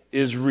think,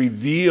 is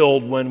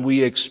revealed when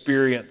we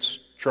experience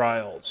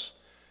trials.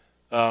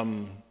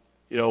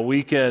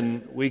 We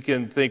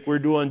can think we're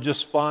doing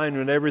just fine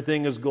when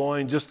everything is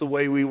going just the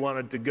way we want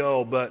it to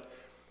go, but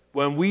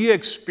when we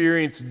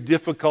experience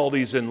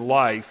difficulties in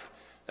life,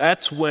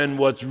 that's when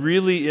what's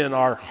really in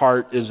our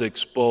heart is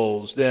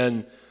exposed.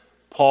 And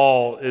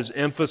Paul is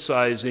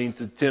emphasizing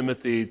to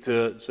Timothy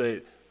to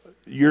say,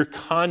 your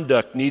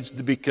conduct needs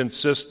to be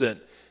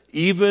consistent,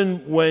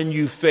 even when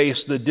you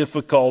face the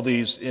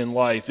difficulties in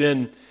life.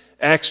 In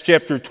Acts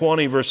chapter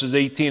 20, verses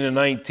 18 and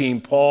 19,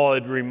 Paul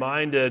had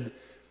reminded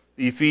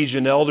the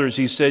Ephesian elders,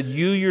 he said,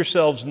 you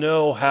yourselves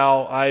know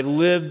how I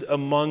lived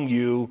among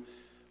you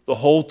the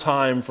whole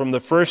time from the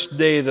first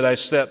day that I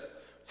set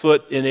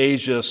foot in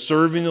Asia,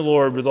 serving the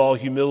Lord with all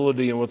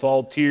humility and with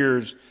all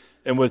tears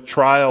and with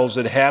trials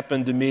that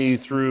happened to me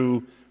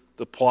through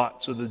the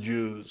plots of the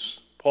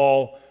Jews.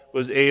 Paul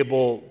was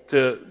able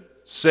to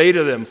say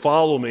to them,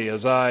 follow me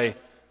as I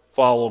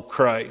follow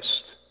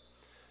Christ.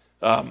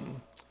 Paul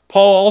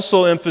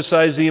also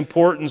emphasized the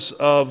importance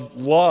of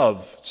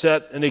love,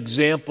 set an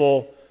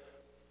example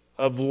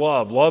of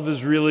love. Love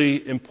is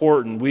really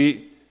important.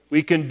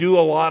 We can do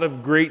a lot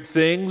of great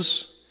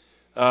things.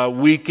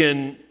 We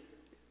can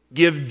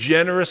give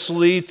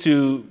generously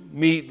to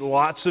meet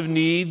lots of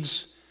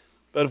needs.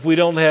 But if we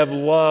don't have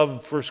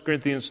love, 1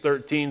 Corinthians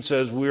 13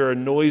 says we are a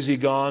noisy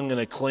gong and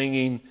a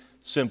clanging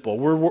cymbal.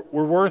 We're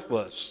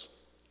worthless.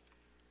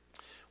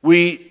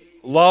 We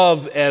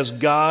love as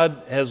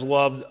God has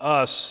loved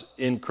us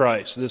in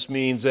Christ. This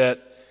means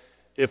that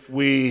if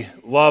we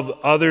love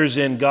others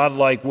in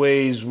godlike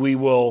ways, we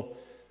will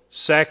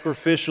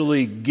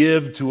sacrificially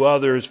give to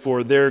others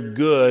for their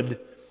good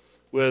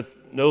with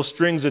no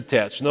strings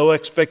attached, no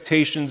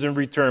expectations in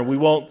return. We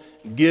won't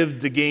give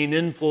to gain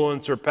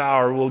influence or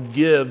power. We'll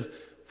give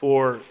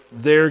for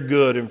their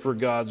good and for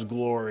God's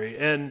glory.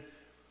 And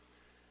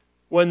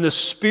when the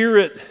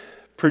Spirit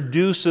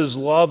produces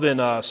love in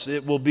us,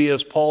 it will be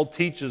as Paul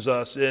teaches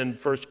us in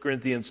 1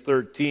 Corinthians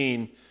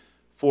 13,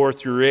 4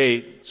 through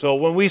 8. So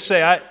when we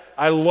say,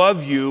 I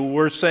love you,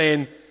 we're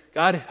saying,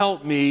 God,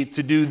 help me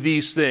to do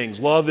these things.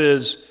 Love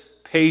is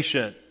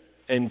patient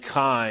and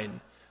kind.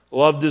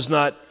 Love does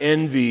not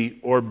envy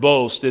or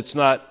boast. It's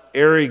not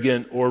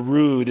arrogant or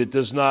rude. It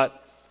does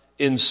not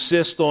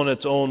insist on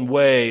its own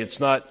way. It's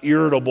not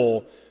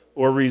irritable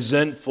or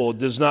resentful. It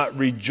does not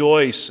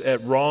rejoice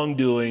at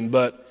wrongdoing,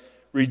 but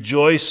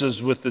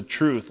rejoices with the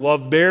truth.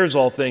 Love bears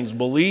all things,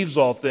 believes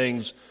all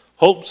things,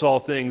 hopes all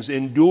things,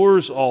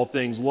 endures all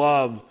things.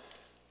 Love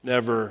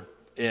never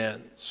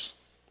ends.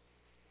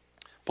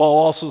 Paul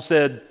also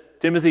said,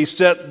 Timothy,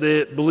 set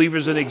the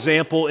believers an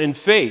example in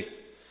faith.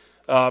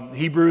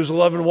 Hebrews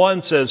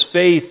 11:1 says,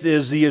 faith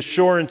is the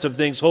assurance of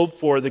things hoped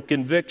for, the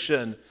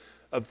conviction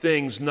of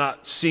things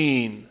not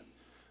seen.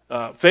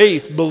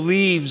 Faith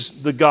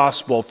believes the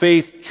gospel.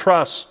 Faith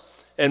trusts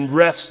and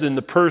rests in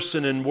the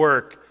person and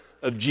work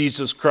of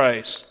Jesus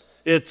Christ.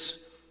 It's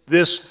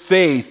this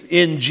faith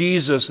in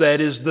Jesus that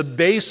is the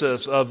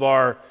basis of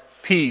our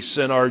peace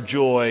and our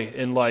joy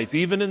in life,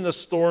 even in the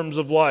storms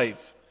of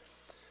life.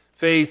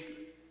 Faith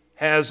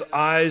has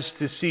eyes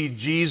to see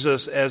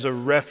Jesus as a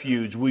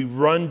refuge. We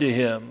run to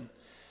him.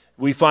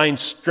 We find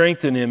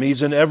strength in him.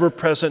 He's an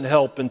ever-present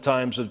help in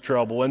times of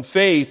trouble. And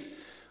faith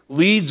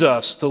leads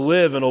us to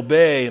live and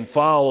obey and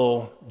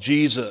follow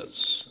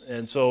Jesus.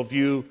 And so if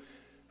you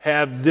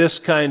have this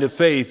kind of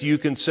faith, you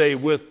can say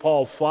with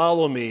Paul,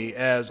 follow me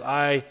as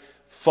I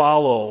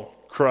follow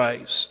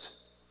Christ.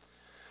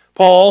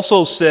 Paul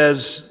also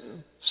says,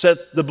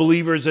 set the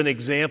believers an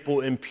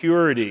example in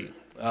purity.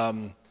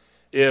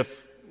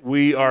 If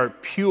we are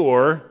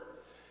pure,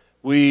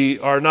 we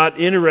are not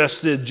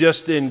interested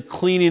just in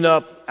cleaning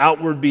up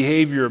outward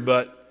behavior,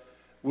 but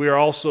we are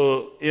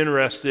also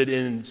interested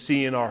in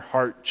seeing our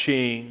heart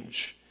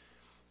change.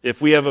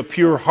 If we have a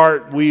pure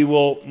heart, we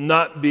will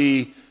not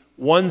be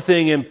one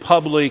thing in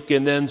public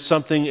and then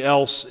something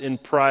else in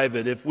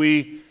private. If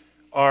we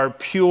are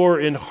pure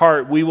in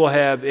heart, we will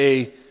have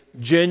a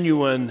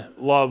genuine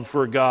love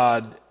for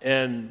God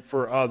and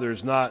for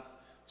others, not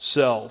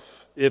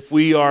self. If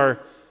we are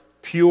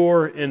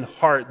pure in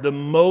heart, the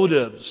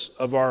motives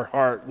of our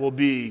heart will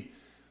be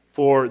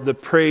for the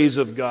praise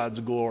of God's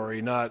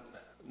glory, not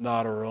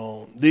our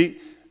own.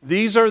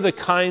 These are the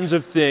kinds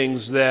of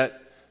things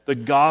that the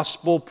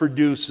gospel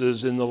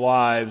produces in the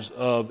lives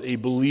of a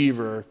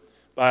believer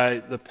by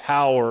the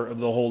power of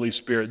the Holy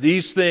Spirit.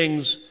 These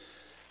things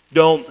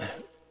don't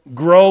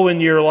grow in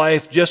your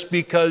life just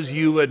because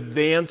you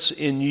advance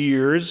in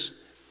years.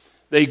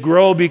 They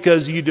grow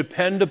because you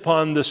depend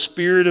upon the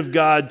Spirit of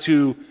God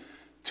to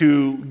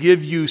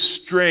give you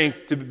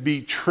strength to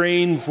be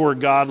trained for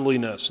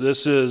godliness.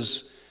 This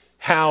is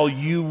how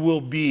you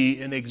will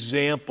be an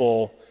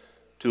example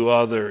to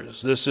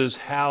others. This is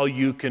how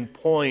you can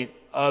point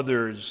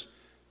others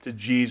to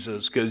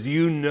Jesus, because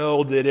you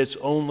know that it's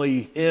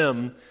only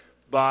Him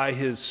by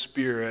His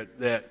Spirit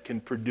that can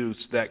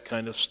produce that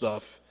kind of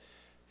stuff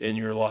in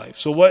your life.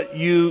 So what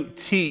you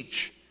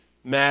teach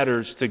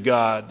matters to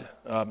God.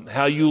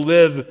 How you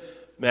live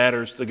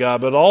matters to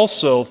God. But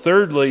also,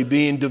 thirdly,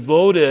 being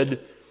devoted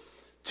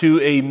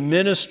to a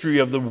ministry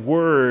of the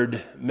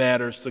Word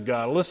matters to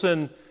God.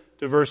 Listen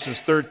to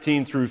verses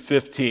 13 through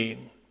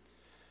 15.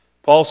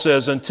 Paul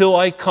says, until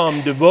I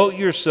come, devote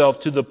yourself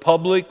to the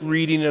public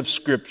reading of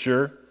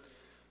Scripture,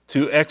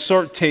 to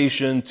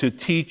exhortation, to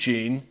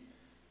teaching.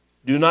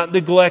 Do not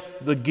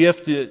neglect the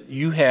gift that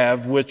you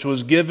have, which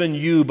was given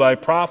you by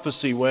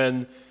prophecy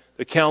when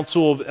the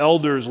council of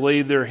elders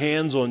laid their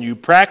hands on you.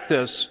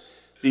 Practice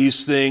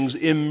these things,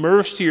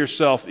 immerse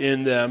yourself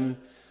in them,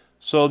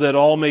 so that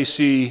all may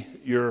see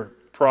your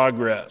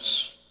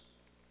progress.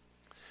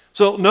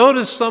 So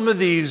notice some of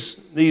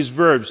these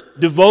verbs.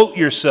 Devote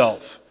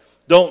yourself.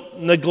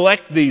 Don't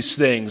neglect these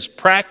things.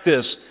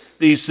 Practice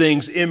these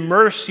things.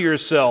 Immerse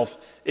yourself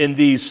in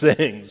these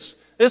things.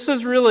 This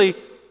is really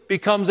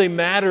becomes a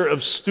matter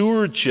of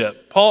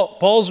stewardship.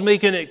 Paul's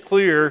making it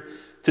clear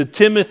to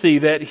Timothy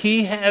that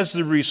he has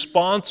the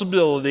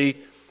responsibility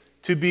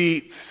to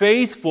be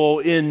faithful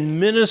in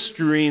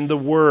ministering the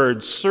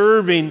Word,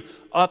 serving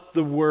up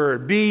the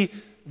Word. Be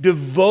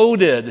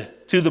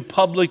devoted to the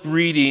public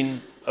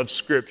reading of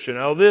Scripture.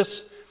 Now,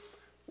 this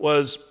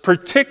was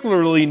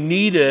particularly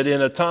needed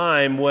in a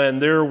time when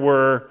there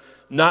were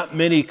not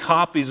many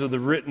copies of the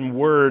written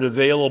Word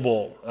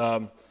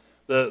available.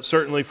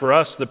 Certainly for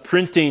us, the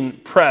printing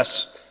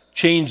press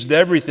changed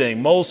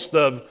everything. Most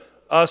of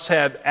us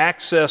have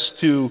access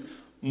to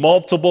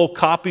multiple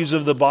copies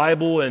of the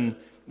Bible and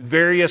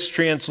various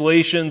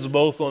translations,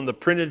 both on the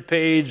printed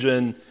page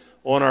and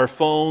on our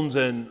phones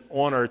and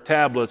on our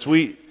tablets.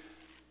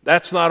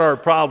 That's not our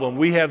problem.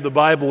 We have the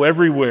Bible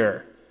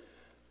everywhere.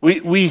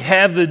 We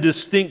have the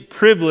distinct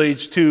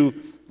privilege to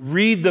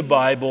read the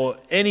Bible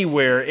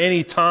anywhere,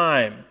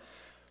 anytime.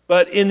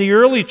 But in the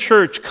early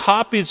church,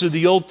 copies of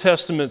the Old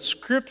Testament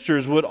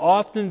scriptures would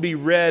often be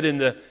read in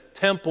the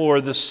temple or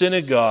the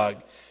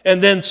synagogue.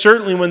 And then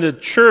certainly when the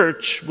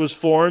church was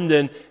formed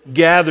and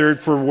gathered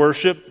for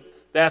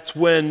worship, that's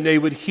when they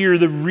would hear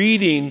the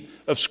reading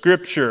of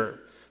Scripture.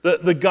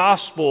 The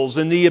Gospels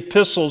and the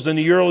epistles in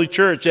the early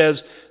church,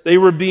 as they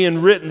were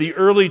being written, the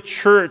early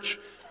church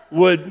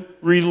would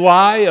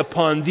rely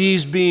upon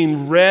these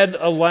being read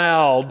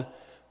aloud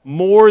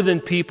more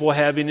than people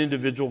having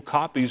individual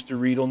copies to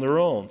read on their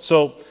own.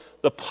 So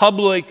the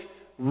public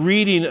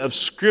reading of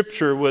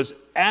Scripture was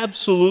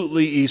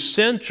absolutely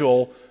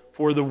essential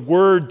for the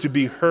Word to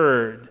be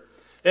heard.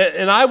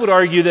 And I would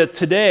argue that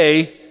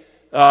today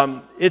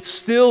it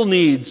still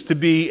needs to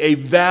be a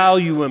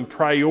value and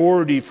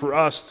priority for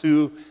us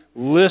to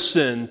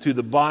listen to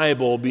the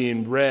Bible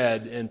being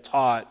read and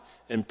taught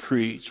and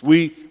preach.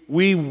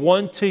 We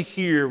want to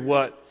hear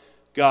what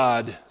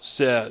God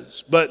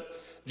says. But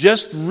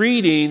just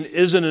reading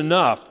isn't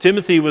enough.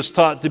 Timothy was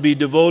taught to be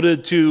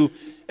devoted to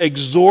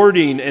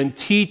exhorting and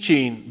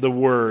teaching the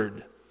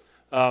Word.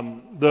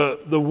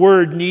 The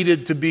Word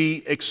needed to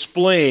be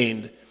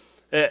explained.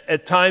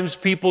 At times,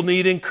 people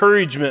need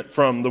encouragement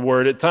from the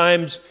Word. At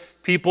times,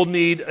 people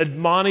need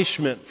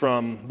admonishment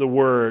from the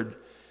Word.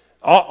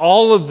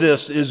 All of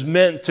this is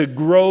meant to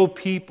grow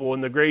people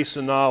in the grace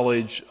and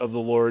knowledge of the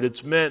Lord.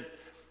 It's meant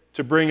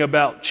to bring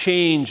about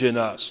change in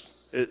us,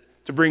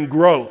 to bring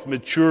growth,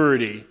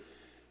 maturity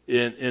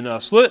in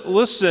us.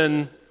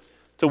 Listen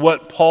to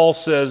what Paul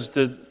says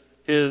to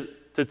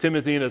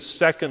Timothy in his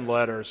second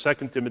letter, 2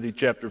 Timothy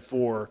chapter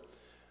 4,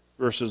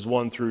 verses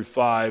 1 through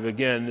 5.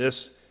 Again,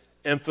 this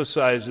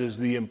emphasizes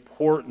the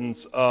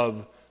importance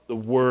of the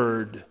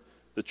Word,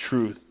 the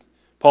truth.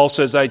 Paul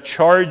says, I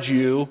charge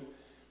you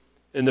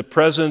in the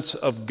presence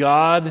of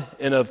God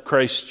and of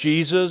Christ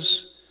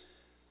Jesus,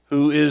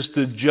 who is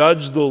to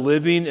judge the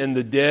living and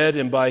the dead,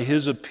 and by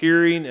his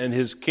appearing and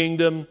his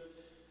kingdom,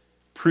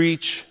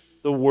 preach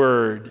the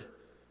Word.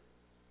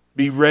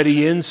 Be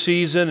ready in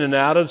season and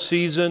out of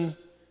season.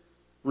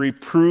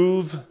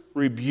 Reprove,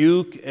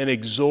 rebuke, and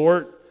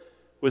exhort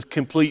with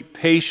complete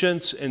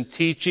patience and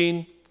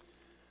teaching.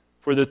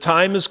 For the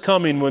time is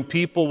coming when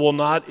people will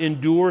not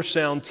endure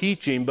sound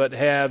teaching, but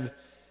having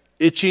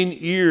itching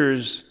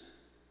ears,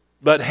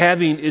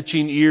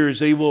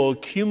 they will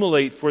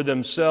accumulate for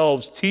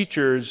themselves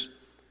teachers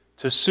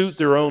to suit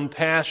their own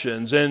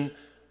passions, and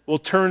will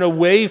turn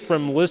away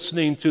from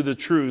listening to the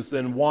truth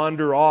and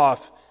wander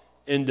off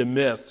into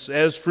myths.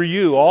 As for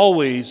you,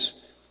 always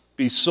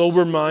be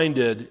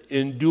sober-minded,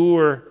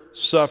 endure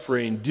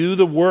suffering, do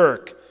the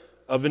work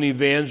of an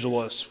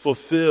evangelist,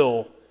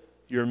 fulfill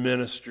your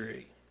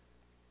ministry.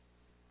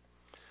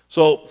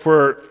 So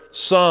for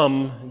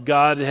some,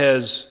 God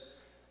has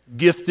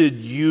gifted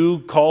you,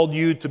 called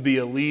you to be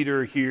a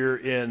leader here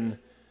in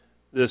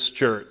this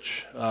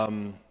church.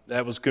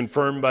 That was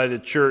confirmed by the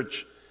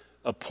church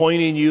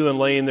appointing you and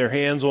laying their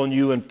hands on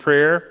you in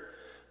prayer.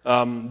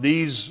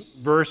 These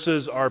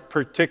verses are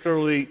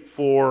particularly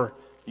for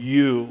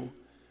you.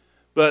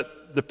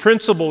 But the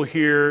principle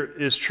here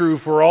is true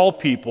for all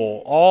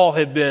people. All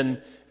have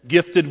been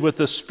gifted with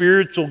a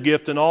spiritual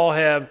gift, and all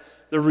have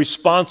the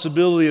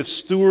responsibility of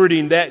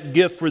stewarding that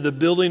gift for the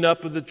building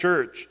up of the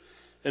church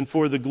and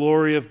for the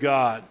glory of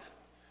God.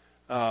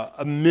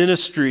 A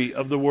ministry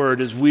of the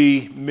Word as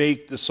we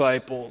make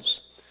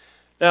disciples.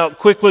 Now,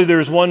 quickly,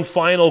 there's one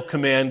final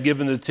command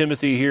given to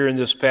Timothy here in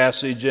this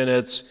passage, and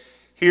it's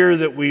here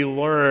that we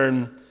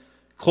learn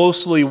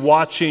closely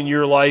watching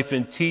your life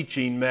and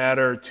teaching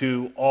matter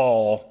to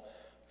all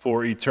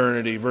for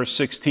eternity. Verse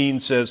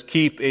 16 says,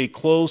 keep a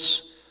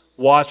close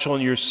watch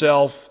on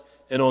yourself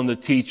and on the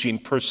teaching.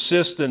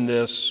 Persist in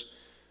this,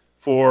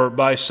 for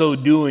by so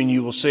doing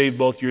you will save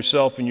both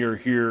yourself and your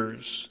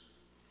hearers.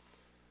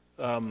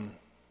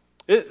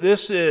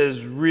 This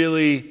is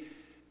really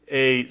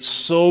a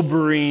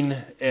sobering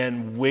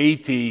and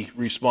weighty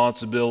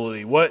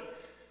responsibility.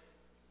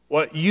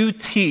 What you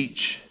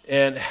teach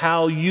and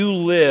how you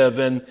live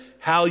and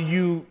how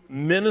you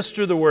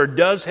minister the Word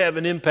does have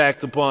an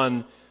impact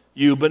upon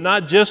you, but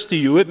not just to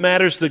you. It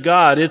matters to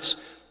God.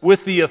 It's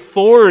with the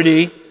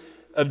authority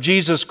of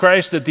Jesus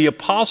Christ that the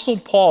Apostle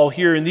Paul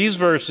here in these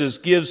verses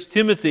gives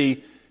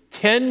Timothy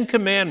 10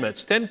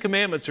 commandments. 10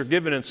 commandments are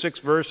given in 6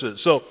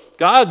 verses. So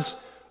God's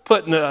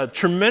putting a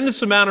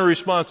tremendous amount of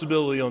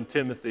responsibility on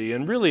Timothy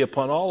and really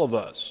upon all of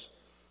us.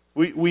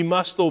 We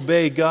must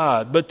obey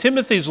God. But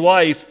Timothy's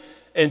life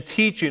and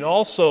teaching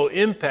also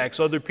impacts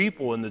other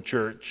people in the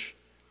church.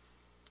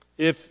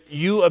 If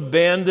you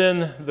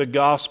abandon the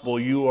gospel,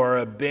 you are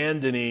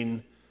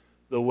abandoning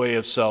the way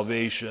of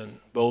salvation,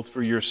 both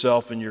for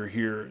yourself and your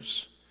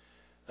hearers.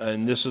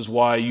 And this is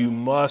why you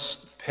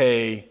must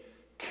pay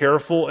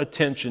careful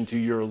attention to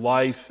your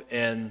life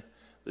and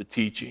the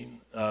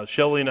teaching.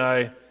 Shelley and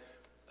I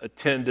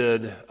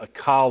attended a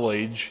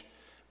college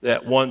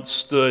that once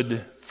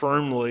stood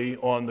firmly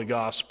on the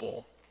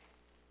gospel.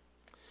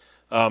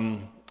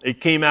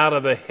 It came out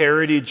of a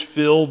heritage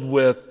filled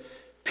with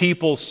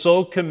people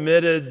so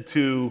committed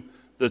to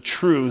the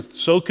truth,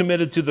 so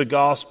committed to the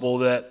gospel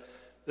that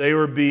they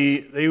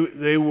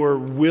were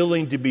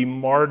willing to be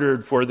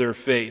martyred for their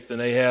faith, and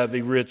they have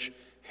a rich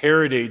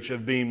heritage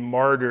of being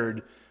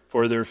martyred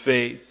for their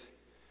faith.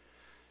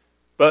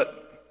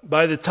 But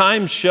by the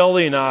time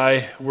Shelley and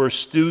I were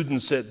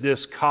students at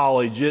this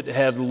college, it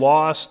had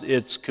lost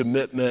its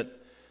commitment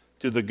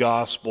to the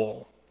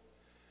gospel.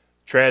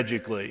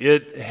 Tragically,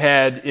 it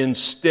had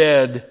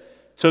instead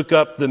took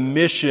up the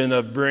mission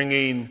of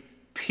bringing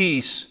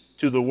peace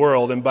to the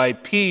world. And by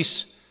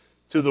peace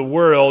to the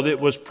world, it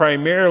was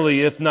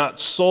primarily, if not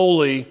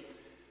solely,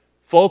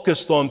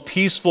 focused on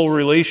peaceful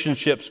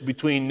relationships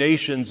between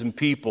nations and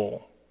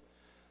people.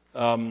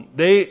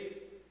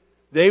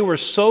 They were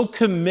so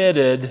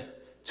committed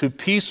to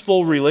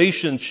peaceful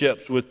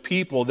relationships with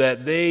people that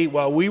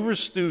while we were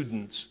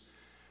students,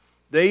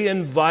 They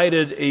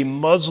invited a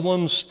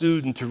Muslim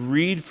student to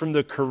read from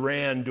the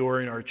Quran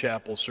during our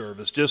chapel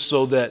service, just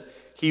so that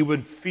he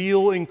would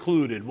feel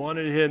included.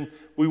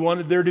 We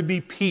wanted there to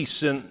be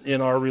peace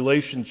in our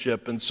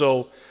relationship. And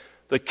so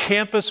the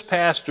campus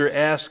pastor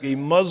asked a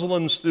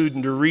Muslim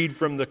student to read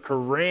from the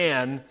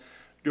Quran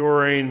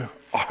during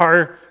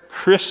our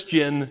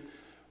Christian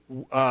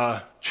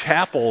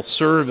chapel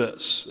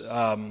service.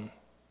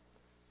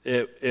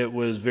 It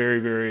was very,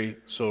 very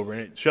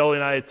sobering. Shelley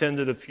and I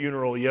attended a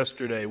funeral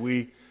yesterday.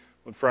 We,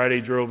 on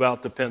Friday, drove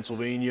out to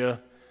Pennsylvania,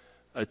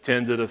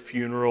 attended a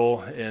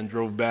funeral, and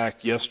drove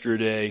back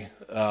yesterday.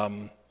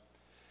 And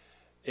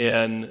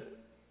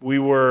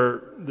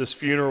this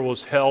funeral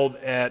was held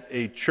at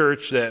a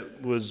church that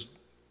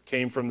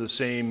came from the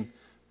same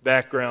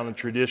background and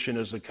tradition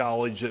as the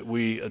college that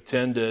we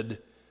attended.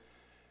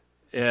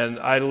 And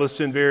I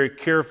listened very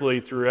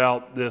carefully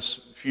throughout this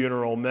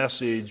funeral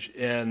message,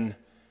 and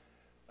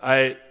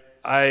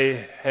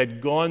I had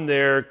gone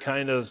there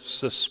kind of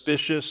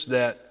suspicious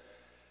that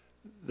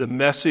the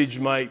message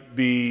might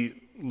be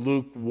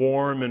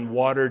lukewarm and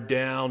watered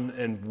down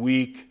and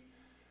weak.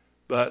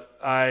 But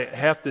I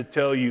have to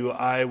tell you,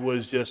 I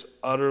was just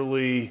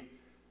utterly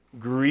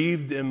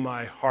grieved in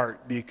my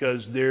heart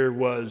because there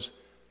was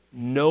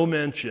no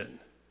mention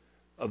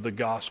of the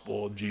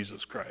gospel of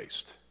Jesus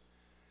Christ.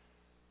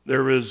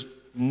 There was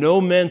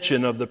no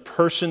mention of the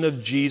person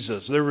of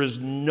Jesus. There was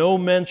no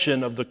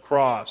mention of the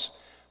cross,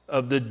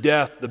 of the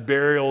death, the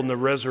burial, and the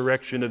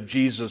resurrection of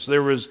Jesus.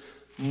 There was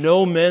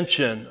no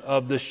mention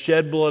of the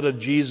shed blood of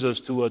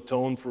Jesus to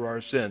atone for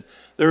our sin.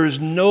 There is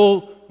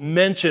no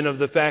mention of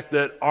the fact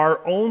that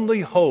our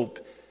only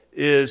hope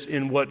is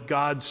in what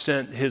God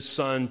sent his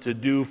Son to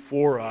do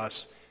for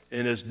us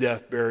in his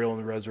death, burial,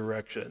 and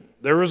resurrection.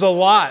 There is a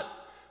lot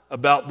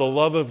about the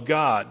love of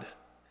God.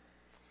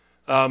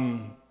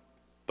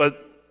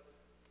 But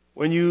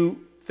when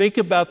you think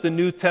about the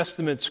New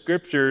Testament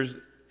scriptures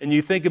and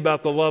you think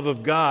about the love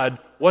of God,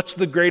 what's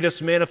the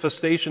greatest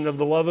manifestation of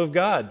the love of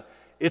God?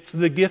 It's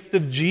the gift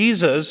of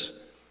Jesus,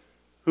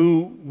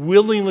 who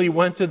willingly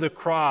went to the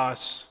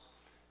cross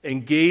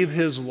and gave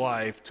his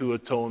life to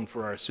atone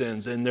for our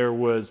sins. And there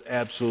was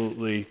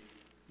absolutely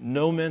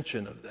no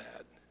mention of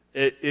that.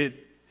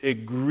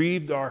 It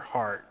grieved our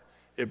heart.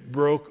 It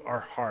broke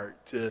our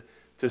heart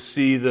to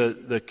see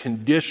the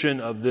condition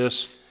of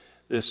this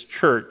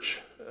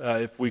church,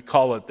 if we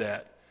call it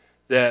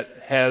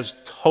that has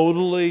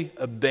totally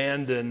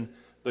abandoned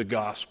the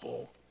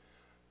gospel.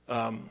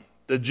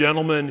 The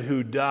gentleman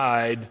who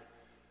died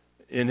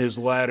in his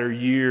latter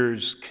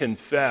years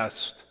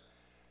confessed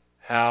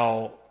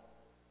how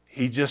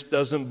he just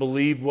doesn't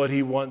believe what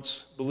he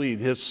once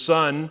believed. His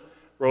son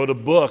wrote a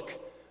book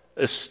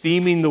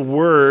esteeming the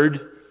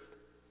word,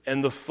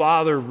 and the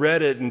father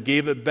read it and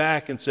gave it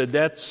back and said,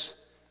 that's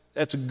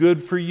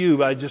good for you,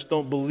 but I just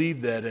don't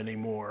believe that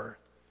anymore.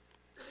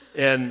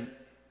 And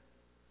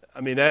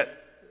I mean,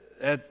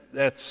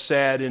 that's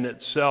sad in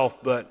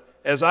itself, but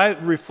as I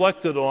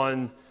reflected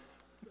on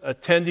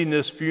attending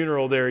this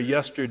funeral there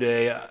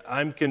yesterday,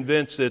 I'm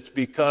convinced it's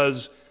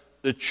because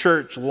the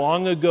church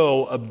long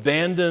ago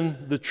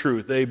abandoned the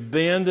truth. They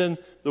abandoned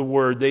the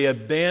word. They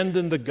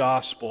abandoned the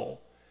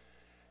gospel.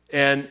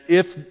 And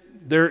if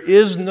there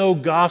is no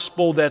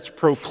gospel that's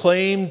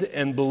proclaimed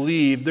and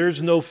believed,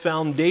 there's no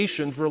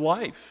foundation for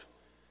life.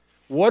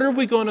 What are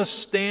we going to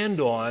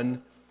stand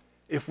on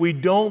if we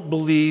don't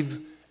believe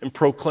and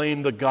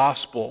proclaim the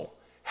gospel?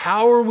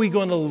 How are we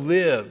going to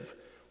live?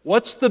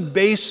 What's the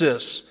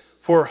basis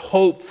for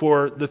hope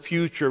for the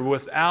future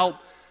without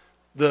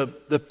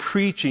the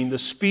preaching, the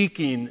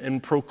speaking,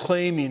 and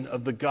proclaiming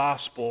of the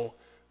gospel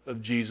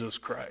of Jesus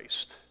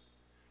Christ?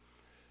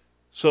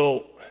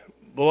 So,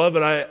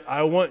 beloved,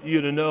 I want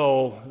you to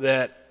know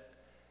that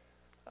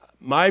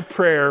my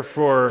prayer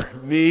for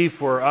me,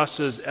 for us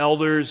as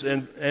elders,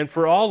 and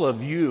for all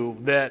of you,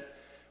 that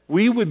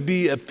we would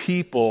be a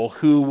people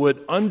who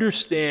would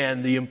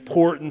understand the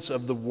importance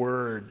of the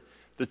word,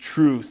 the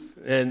truth,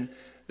 and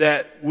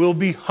that we'll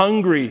be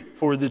hungry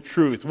for the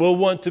truth. We'll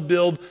want to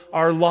build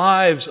our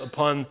lives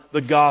upon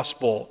the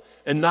gospel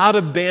and not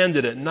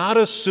abandon it, not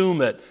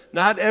assume it,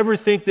 not ever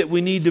think that we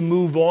need to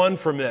move on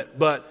from it,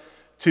 but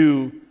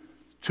to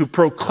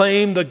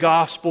proclaim the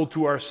gospel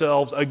to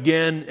ourselves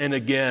again and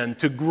again,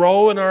 to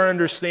grow in our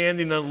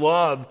understanding and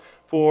love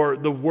for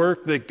the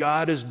work that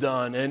God has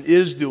done and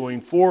is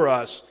doing for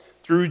us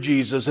through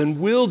Jesus and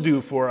will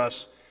do for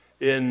us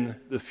in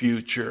the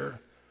future.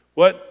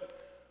 What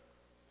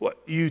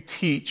you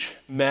teach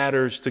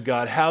matters to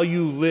God. How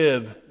you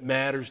live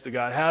matters to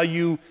God. How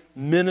you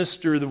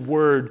minister the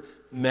word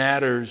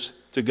matters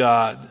to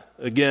God.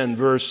 Again,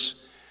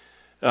 verse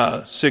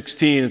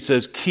 16, it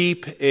says,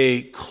 "Keep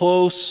a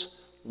close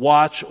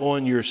watch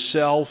on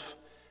yourself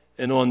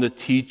and on the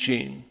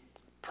teaching.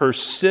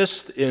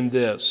 Persist in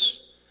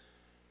this,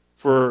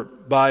 for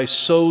by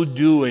so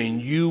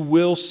doing you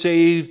will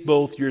save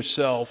both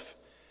yourself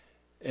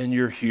and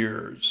your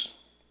hearers."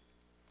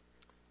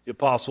 The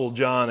Apostle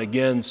John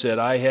again said,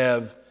 "I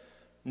have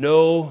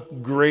no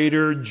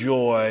greater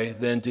joy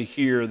than to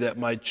hear that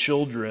my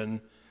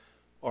children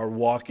are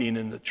walking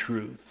in the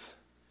truth.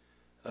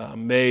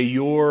 May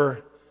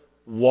your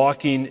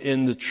walking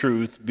in the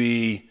truth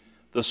be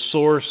the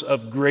source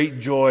of great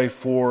joy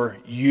for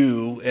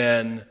you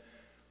and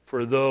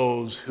for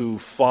those who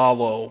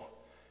follow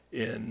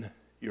in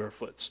your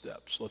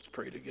footsteps. Let's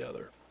pray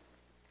together.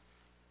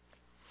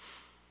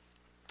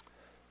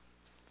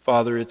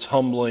 Father, it's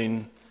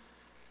humbling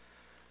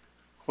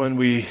when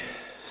we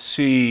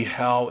see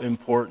how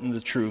important the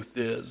truth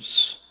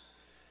is,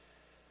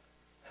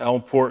 how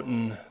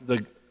important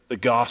the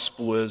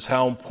gospel is,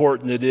 how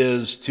important it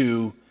is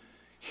to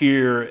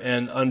hear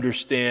and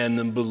understand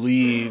and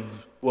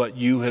believe what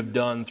you have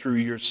done through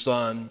your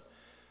Son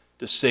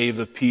to save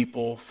a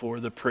people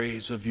for the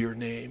praise of your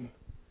name.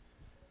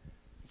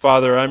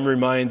 Father, I'm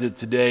reminded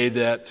today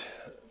that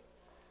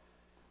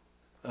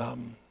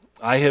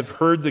I have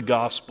heard the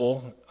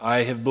gospel.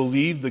 I have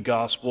believed the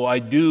gospel. I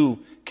do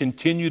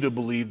continue to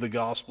believe the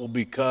gospel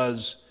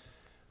because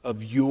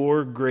of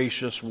your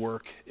gracious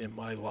work in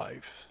my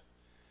life.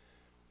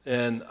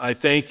 And I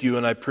thank you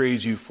and I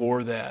praise you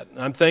for that.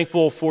 I'm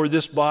thankful for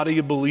this body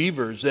of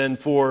believers and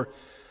for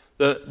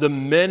the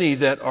many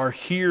that are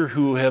here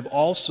who have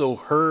also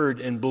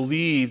heard and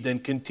believed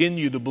and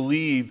continue to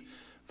believe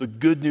the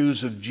good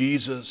news of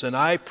Jesus. And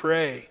I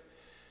pray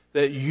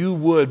that you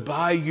would,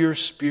 by your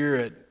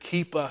Spirit,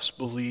 keep us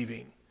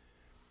believing.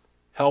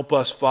 Help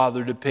us,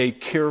 Father, to pay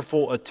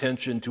careful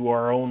attention to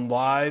our own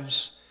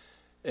lives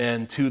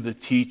and to the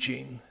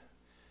teaching.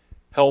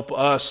 Help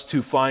us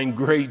to find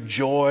great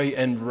joy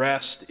and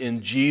rest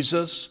in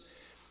Jesus.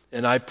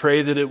 And I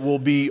pray that it will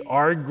be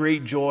our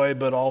great joy,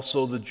 but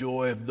also the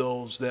joy of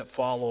those that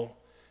follow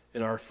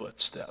in our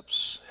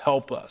footsteps.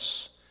 Help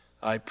us,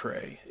 I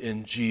pray,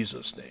 in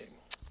Jesus' name.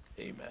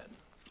 Amen.